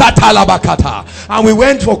 And we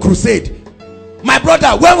went for crusade. My brother,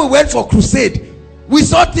 when we went for crusade, we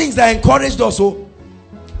saw things that encouraged us. So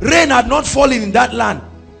rain had not fallen in that land,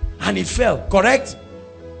 and it fell, correct?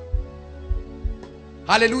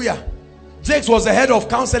 Hallelujah. Jakes was the head of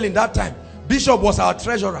council in that time. Bishop was our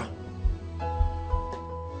treasurer.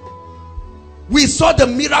 We saw the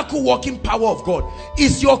miracle working power of God.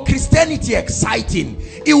 Is your Christianity exciting?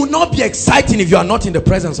 It will not be exciting if you are not in the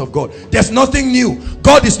presence of God. There's nothing new.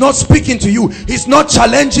 God is not speaking to you. He's not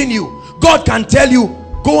challenging you. God can tell you,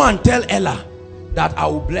 go and tell Ella that I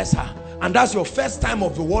will bless her. And that's your first time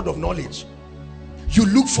of the word of knowledge. You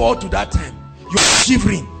look forward to that time. You're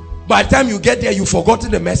shivering. By the time you get there, you've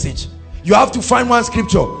forgotten the message. You have to find one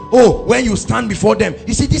scripture. Oh, when you stand before them.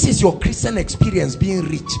 You see, this is your Christian experience being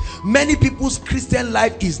rich. Many people's Christian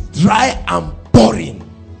life is dry and boring,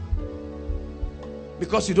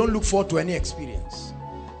 because you don't look forward to any experience.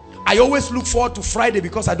 I always look forward to Friday,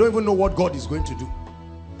 because I don't even know what God is going to do.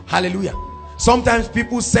 Hallelujah. Sometimes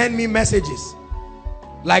people send me messages.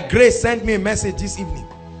 Like Grace sent me a message this evening.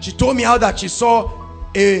 She told me how that she saw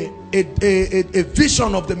a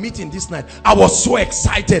vision of the meeting this night. I was so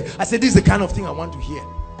excited. I said, this is the kind of thing I want to hear.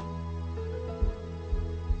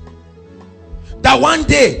 That one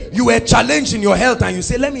day you were challenged in your health and you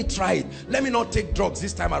say, let me try it. Let me not take drugs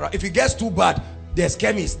this time around. If it gets too bad, there's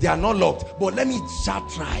chemists, they are not locked, but let me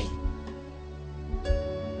just try.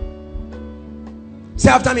 Say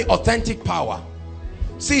after me, authentic power.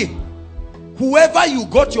 See, whoever you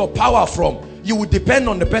got your power from, you will depend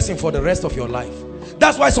on the person for the rest of your life.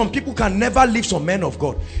 That's why some people can never live some men of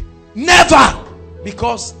God. Never!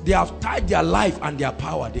 Because they have tied their life and their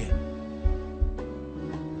power there.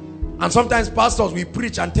 And sometimes pastors, we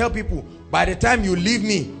preach and tell people, by the time you leave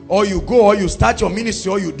me, or you go, or you start your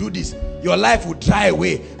ministry, or you do this, your life will dry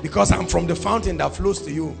away, because I'm from the fountain that flows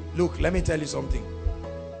to you. Look, let me tell you something.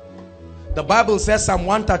 The Bible says, Psalm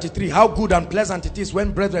 133, how good and pleasant it is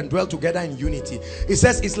when brethren dwell together in unity. It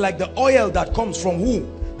says it's like the oil that comes from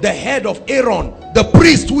who? The head of Aaron, the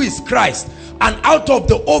priest, who is Christ. And out of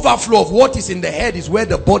the overflow of what is in the head is where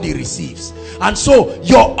the body receives. And so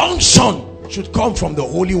your unction should come from the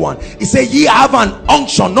Holy One. He said, ye have an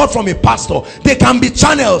unction, not from a pastor. They can be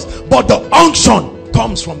channels, but the unction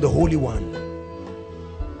comes from the Holy One.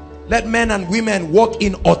 Let men and women walk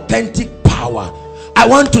in authentic power. I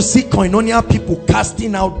want to see koinonia people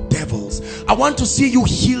casting out devils. I want to see you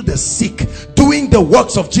heal the sick, doing the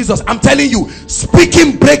works of Jesus. I'm telling you,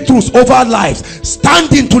 speaking breakthroughs over lives,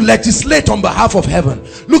 standing to legislate on behalf of heaven.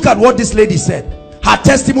 Look at what this lady said. Her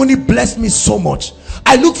testimony blessed me so much.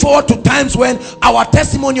 I look forward to times when our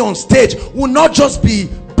testimony on stage will not just be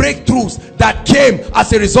breakthroughs that came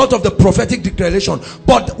as a result of the prophetic declaration,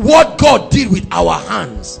 but what God did with our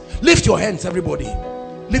hands. Lift your hands, everybody.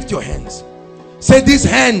 Lift your hands. Say, these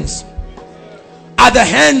hands are the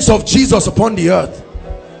hands of Jesus upon the earth,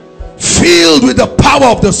 filled with the power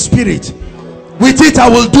of the Spirit. With it I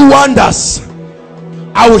will do wonders.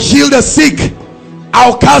 I will heal the sick. I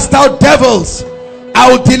will cast out devils.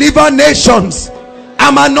 I will deliver nations.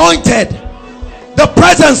 I'm anointed. The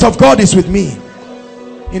presence of God is with me.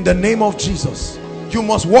 In the name of Jesus, you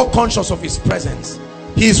must walk conscious of his presence.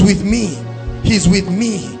 He is with me. He is with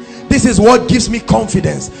me. This is what gives me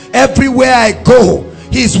confidence. Everywhere I go,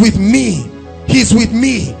 he is with me. He is with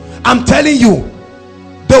me. I'm telling you,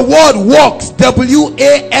 the word walks,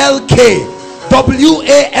 W-A-L-K.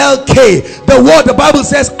 W-A-L-K. The word, the Bible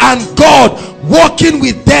says, and God walking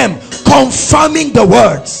with them, confirming the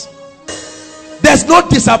words. There's no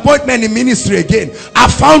disappointment in ministry again. I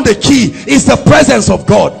found the key. It's the presence of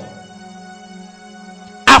God.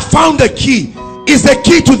 I found the key. It's the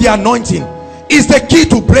key to the anointing. It's the key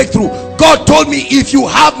to breakthrough. God told me, if you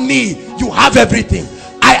have me, you have everything.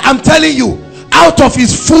 I am telling you, out of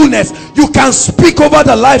his fullness, you can speak over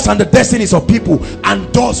the lives and the destinies of people, and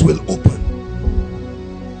doors will open.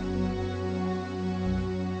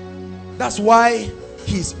 That's why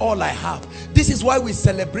he's all I have. This is why we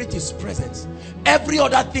celebrate his presence. Every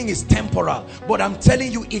other thing is temporal, but I'm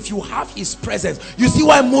telling you, if you have his presence, you see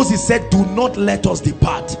why Moses said, do not let us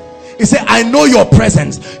depart. He said, I know your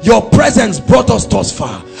presence. Your presence brought us thus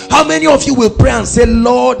far. How many of you will pray and say,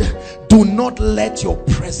 Lord, do not let your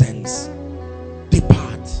presence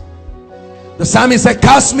depart? The psalmist said,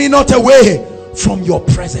 cast me not away from your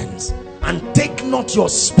presence, and take not your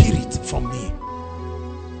spirit from me.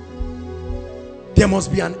 There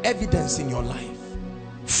must be an evidence in your life.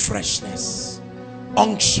 Freshness,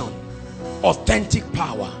 unction, authentic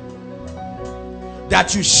power,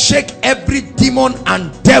 that you shake every demon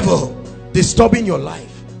and devil disturbing your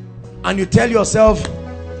life, and you tell yourself,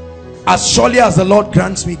 as surely as the Lord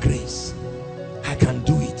grants me grace, I can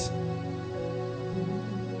do it.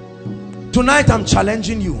 Tonight I'm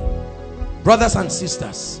challenging you, brothers and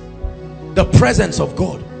sisters. The presence of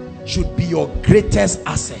God should be your greatest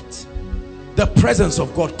asset. The presence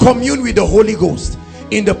of God. Commune with the Holy Ghost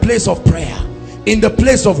in the place of prayer, in the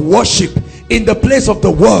place of worship, in the place of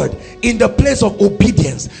the word, in the place of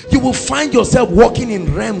obedience. You will find yourself walking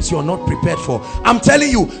in realms you're not prepared for. I'm telling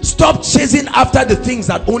you, stop chasing after the things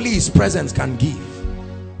that only his presence can give.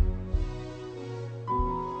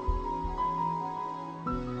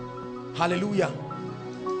 Hallelujah.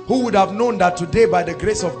 Who would have known that today, by the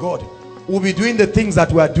grace of God, we'll be doing the things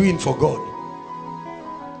that we are doing for God?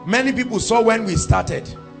 Many people saw when we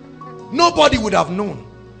started. Nobody would have known,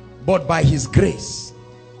 but by his grace,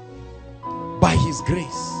 by his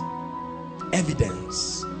grace,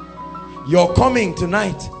 evidence. Your coming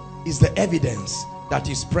tonight is the evidence that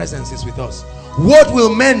his presence is with us. What will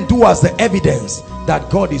men do as the evidence that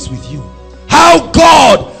God is with you? How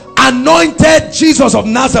God anointed Jesus of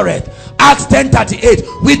Nazareth, Acts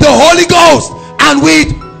 10:38, with the Holy Ghost and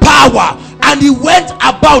with power, and he went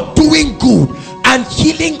about doing good and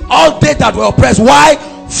healing all they that were oppressed. Why?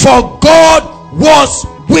 For God was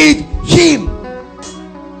with him.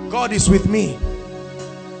 God is with me.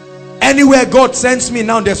 Anywhere God sends me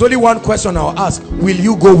now, there's only one question I'll ask: will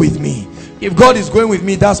you go with me? If God is going with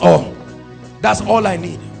me, that's all. That's all I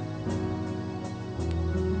need.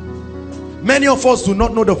 Many of us do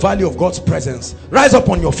not know the value of God's presence. Rise up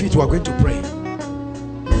on your feet. We are going to pray.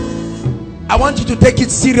 I want you to take it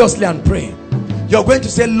seriously and pray. You're going to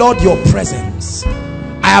say, Lord, your presence.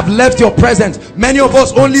 I have left your presence. Many of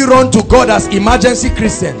us only run to God as emergency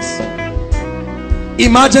Christians.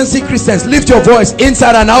 Emergency Christians. Lift your voice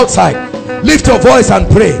inside and outside. Lift your voice and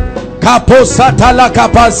pray.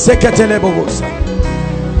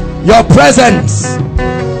 Your presence,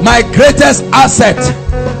 my greatest asset.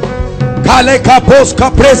 I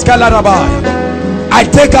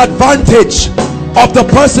take advantage of the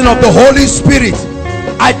person of the Holy Spirit.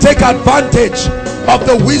 I take advantage of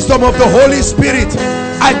the wisdom of the Holy Spirit.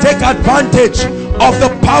 I take advantage of the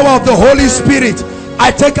power of the Holy Spirit.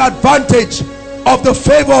 I take advantage of the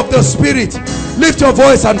favor of the Spirit. Lift your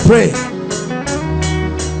voice and pray.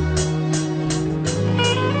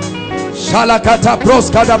 Shalakata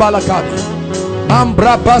proskada balakada.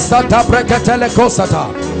 Ambra basata breketele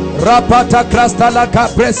kosata. Rapata krastala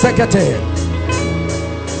kapresekete.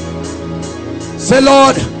 Say,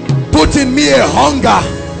 Lord, put in me a hunger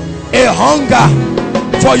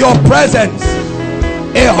for your presence,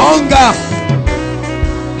 a hunger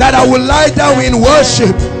that I will lie down in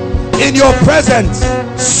worship in your presence,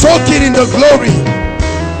 soaking in the glory,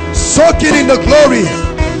 soaking in the glory.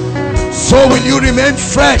 So will you remain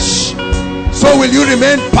fresh, so will you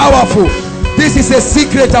remain powerful. This is a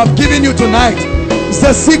secret I've given you tonight. It's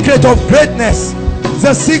the secret of greatness,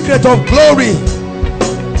 the secret of glory,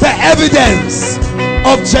 the evidence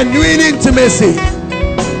of genuine intimacy,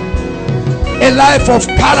 a life of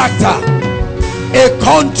character, a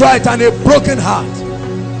contrite and a broken heart,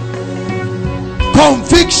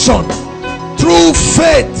 conviction through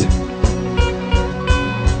faith.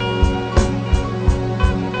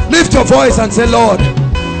 Lift your voice and say, Lord,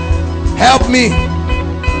 help me.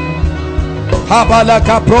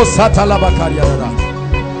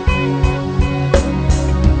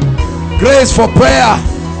 Grace for prayer,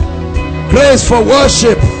 grace for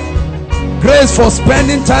worship, grace for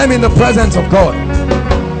spending time in the presence of God.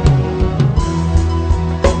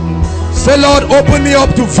 Say, Lord, open me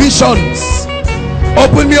up to visions,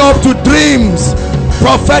 open me up to dreams,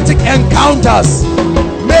 prophetic encounters.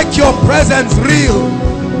 Make your presence real.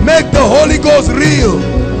 Make the Holy Ghost real.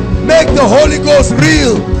 Make the Holy Ghost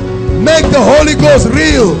real. Make the Holy Ghost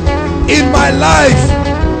real in my life.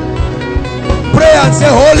 Pray and say,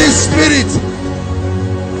 Holy Spirit,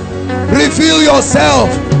 reveal yourself.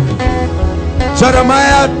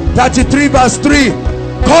 Jeremiah 33 verse 3.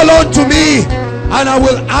 Call unto me and I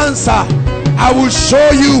will answer. I will show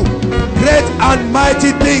you great and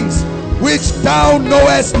mighty things which thou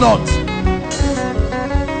knowest not.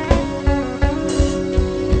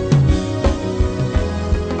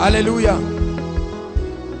 Hallelujah.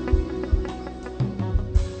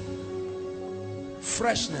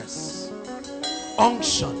 Freshness,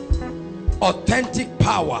 unction, authentic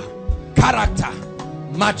power, character,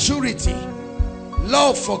 maturity,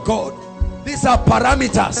 love for God. These are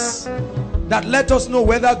parameters that let us know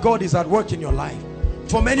whether God is at work in your life.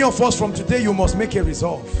 For many of us, from today you must make a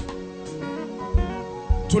resolve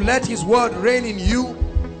to let his word reign in you,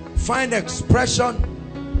 find expression,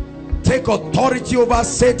 take authority over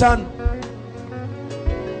Satan.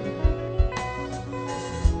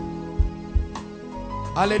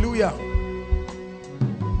 Hallelujah.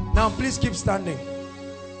 Now please keep standing.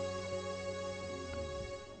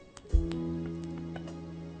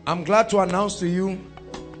 I'm glad to announce to you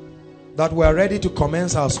that we are ready to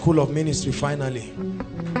commence our school of ministry finally.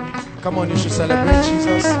 Come on, you should celebrate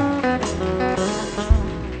Jesus.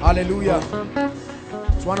 Hallelujah.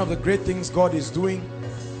 It's one of the great things God is doing.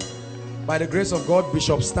 By the grace of God,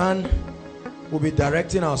 Bishop Stan will be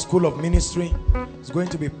directing our school of ministry. It's going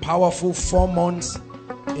to be powerful, 4 months,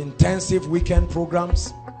 intensive weekend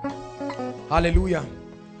programs. Hallelujah.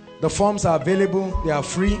 The forms are available, they are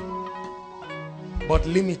free, but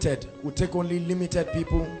limited. We'll take only limited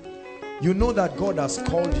people. You know that God has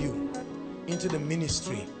called you into the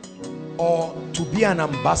ministry or to be an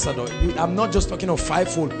ambassador. I'm not just talking of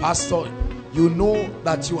fivefold pastor. You know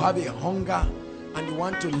that you have a hunger and you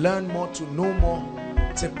want to learn more, to know more.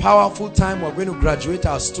 It's a powerful time. We're going to graduate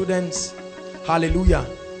our students. Hallelujah.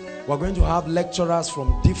 We're going to have lecturers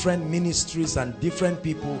from different ministries and different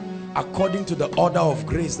people according to the order of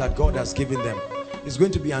grace that God has given them. It's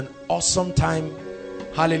going to be an awesome time.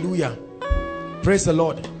 Hallelujah. Praise the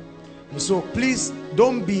Lord. So please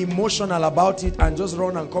don't be emotional about it and just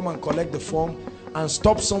run and come and collect the form and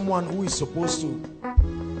stop someone who is supposed to.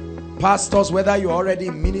 Pastors, whether you're already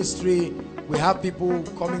in ministry, we have people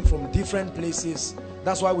coming from different places.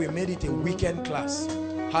 That's why we made it a weekend class.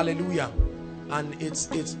 Hallelujah. And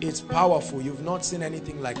it's powerful. You've not seen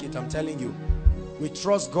anything like it, I'm telling you. We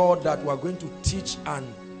trust God that we're going to teach and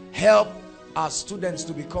help our students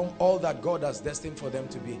to become all that God has destined for them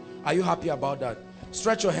to be. Are you happy about that?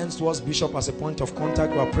 Stretch your hands towards Bishop as a point of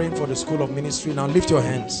contact. We are praying for the school of ministry. Now lift your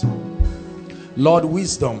hands. Lord,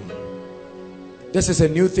 wisdom. This is a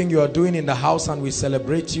new thing you are doing in the house and we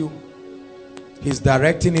celebrate you. He's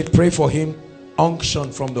directing it. Pray for him.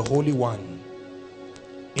 Unction from the Holy One.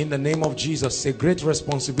 In the name of Jesus. It's a great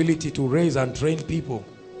responsibility to raise and train people.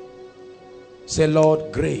 Say,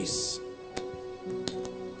 Lord, grace.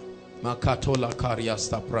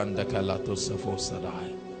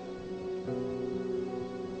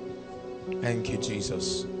 Thank you,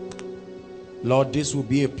 Jesus. Lord, this will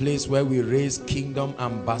be a place where we raise kingdom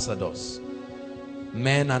ambassadors.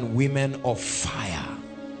 Men and women of fire.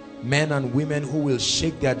 Men and women who will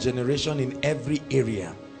shake their generation in every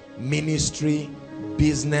area. Ministry,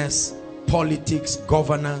 business, politics,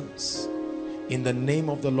 governance, in the name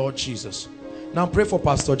of the Lord Jesus. Now pray for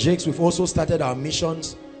Pastor Jakes. We've also started our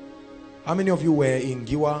missions. How many of you were in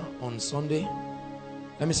Giwa on Sunday?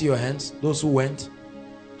 Let me see your hands. Those who went.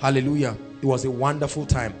 Hallelujah. It was a wonderful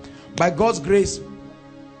time. By God's grace,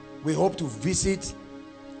 we hope to visit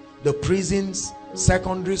the prisons,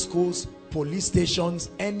 secondary schools, police stations,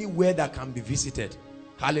 anywhere that can be visited.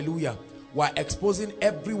 Hallelujah. We're exposing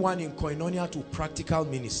everyone in Koinonia to practical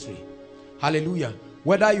ministry. Hallelujah.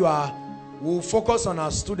 Whether you are, we'll focus on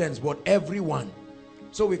our students, but everyone.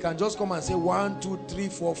 So we can just come and say 1, 2, 3,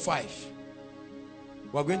 4, 5.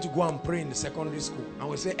 We're going to go and pray in the secondary school. And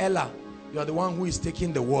we say, Ella, you are the one who is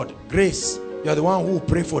taking the word. Grace, you are the one who will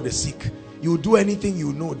pray for the sick. You do anything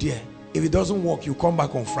you know, dear. If it doesn't work, you come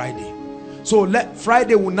back on Friday. So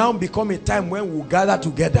Friday will now become a time when we'll gather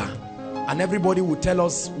together and everybody will tell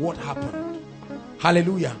us what happened.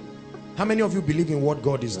 Hallelujah. How many of you believe in what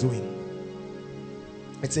God is doing?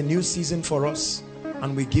 It's a new season for us,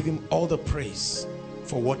 and we give him all the praise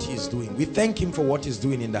for what he is doing. We thank him for what he's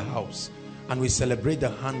doing in the house, and we celebrate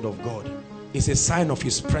the hand of God. It's a sign of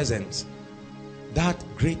his presence, that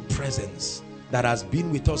great presence that has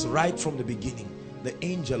been with us right from the beginning. The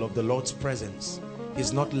angel of the Lord's presence.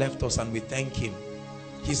 He's not left us, and we thank him.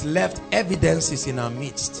 He's left evidences in our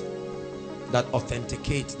midst that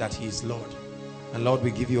authenticate that he is Lord. And Lord,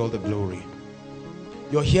 we give you all the glory.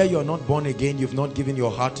 You're here, you're not born again, you've not given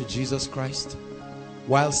your heart to Jesus Christ.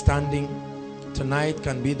 While standing, tonight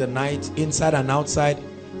can be the night, inside and outside.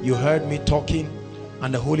 You heard me talking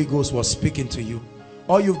and the Holy Ghost was speaking to you.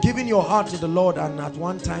 Or you've given your heart to the Lord, and at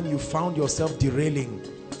one time you found yourself derailing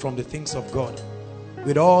from the things of God.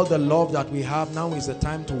 With all the love that we have, now is the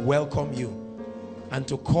time to welcome you and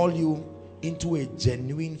to call you into a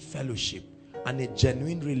genuine fellowship and a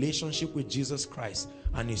genuine relationship with Jesus Christ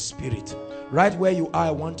and his Spirit. Right where you are,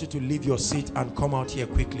 I want you to leave your seat and come out here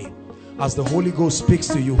quickly as the Holy Ghost speaks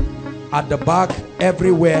to you. At the back,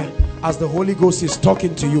 everywhere, as the Holy Ghost is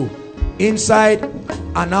talking to you, inside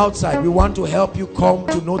and outside, we want to help you come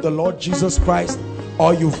to know the Lord Jesus Christ,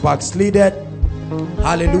 or you've backslided.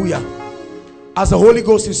 Hallelujah. As the Holy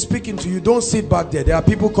Ghost is speaking to you, don't sit back there. There are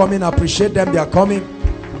people coming. Appreciate them. They are coming.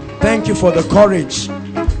 Thank you for the courage.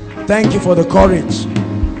 Thank you for the courage.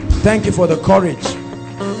 Thank you for the courage.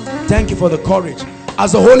 Thank you for the courage.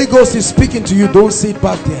 As the Holy Ghost is speaking to you, don't sit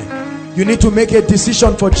back there. You need to make a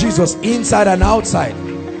decision for Jesus, inside and outside.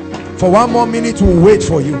 For 1 more minute, we'll wait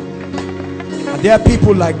for you. And there are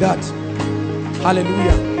people like that.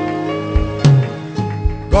 Hallelujah.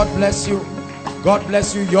 God bless you. God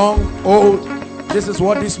bless you, young, old. This is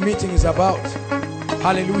what this meeting is about.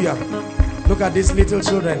 Hallelujah. Look at these little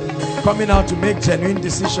children coming out to make genuine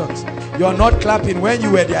decisions. You're not clapping. When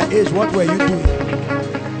you were their age, what were you doing?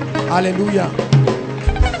 Hallelujah.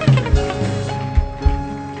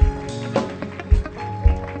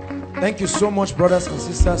 Thank you so much, brothers and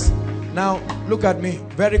sisters. Now, look at me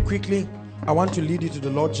very quickly. I want to lead you to the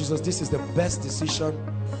Lord Jesus. This is the best decision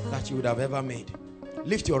that you would have ever made.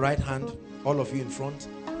 Lift your right hand, all of you in front.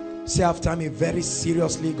 Say after me very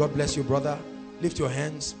seriously. God bless you, brother. Lift your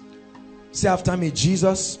hands. Say after me,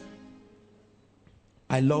 Jesus,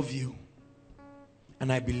 I love you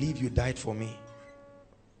and I believe you died for me.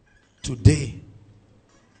 Today,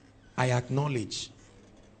 I acknowledge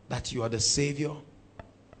that you are the Savior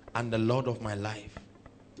and the Lord of my life.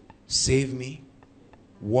 Save me,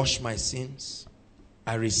 wash my sins.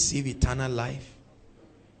 I receive eternal life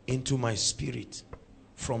into my spirit.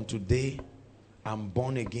 From today, I'm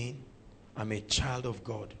born again. I'm a child of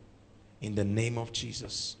God. In the name of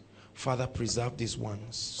Jesus. Father, preserve these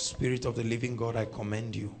ones. Spirit of the living God, I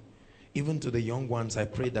commend you. Even to the young ones, I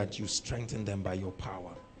pray that you strengthen them by your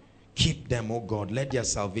power. Keep them, oh God. Let their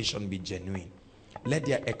salvation be genuine. Let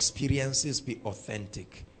their experiences be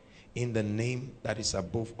authentic. In the name that is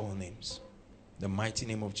above all names. The mighty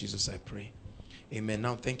name of Jesus, I pray. Amen.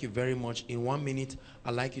 Now, thank you very much. In 1 minute,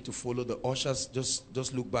 I'd like you to follow the ushers.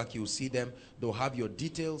 Just look back. You'll see them. They'll have your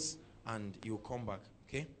details and you'll come back.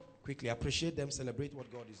 Okay? Quickly, appreciate them. Celebrate what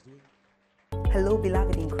God is doing. Hello,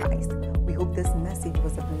 beloved in Christ. We hope this message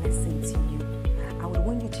was a blessing to you. I would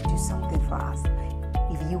want you to do something for us.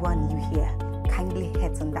 If you are new here, kindly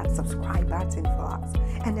hit on that subscribe button for us.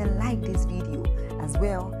 And then like this video as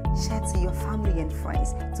well. Share to your family and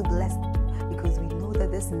friends to bless them. Because we know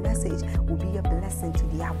that this message will be a blessing to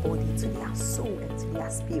their body, to their soul, and to their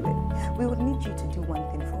spirit. We would need you to do one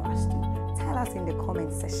thing for us too. Tell us in the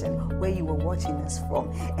comment section where you were watching us from.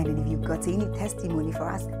 And then if you've got any testimony for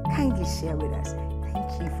us, kindly share with us.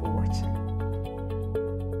 Thank you for watching.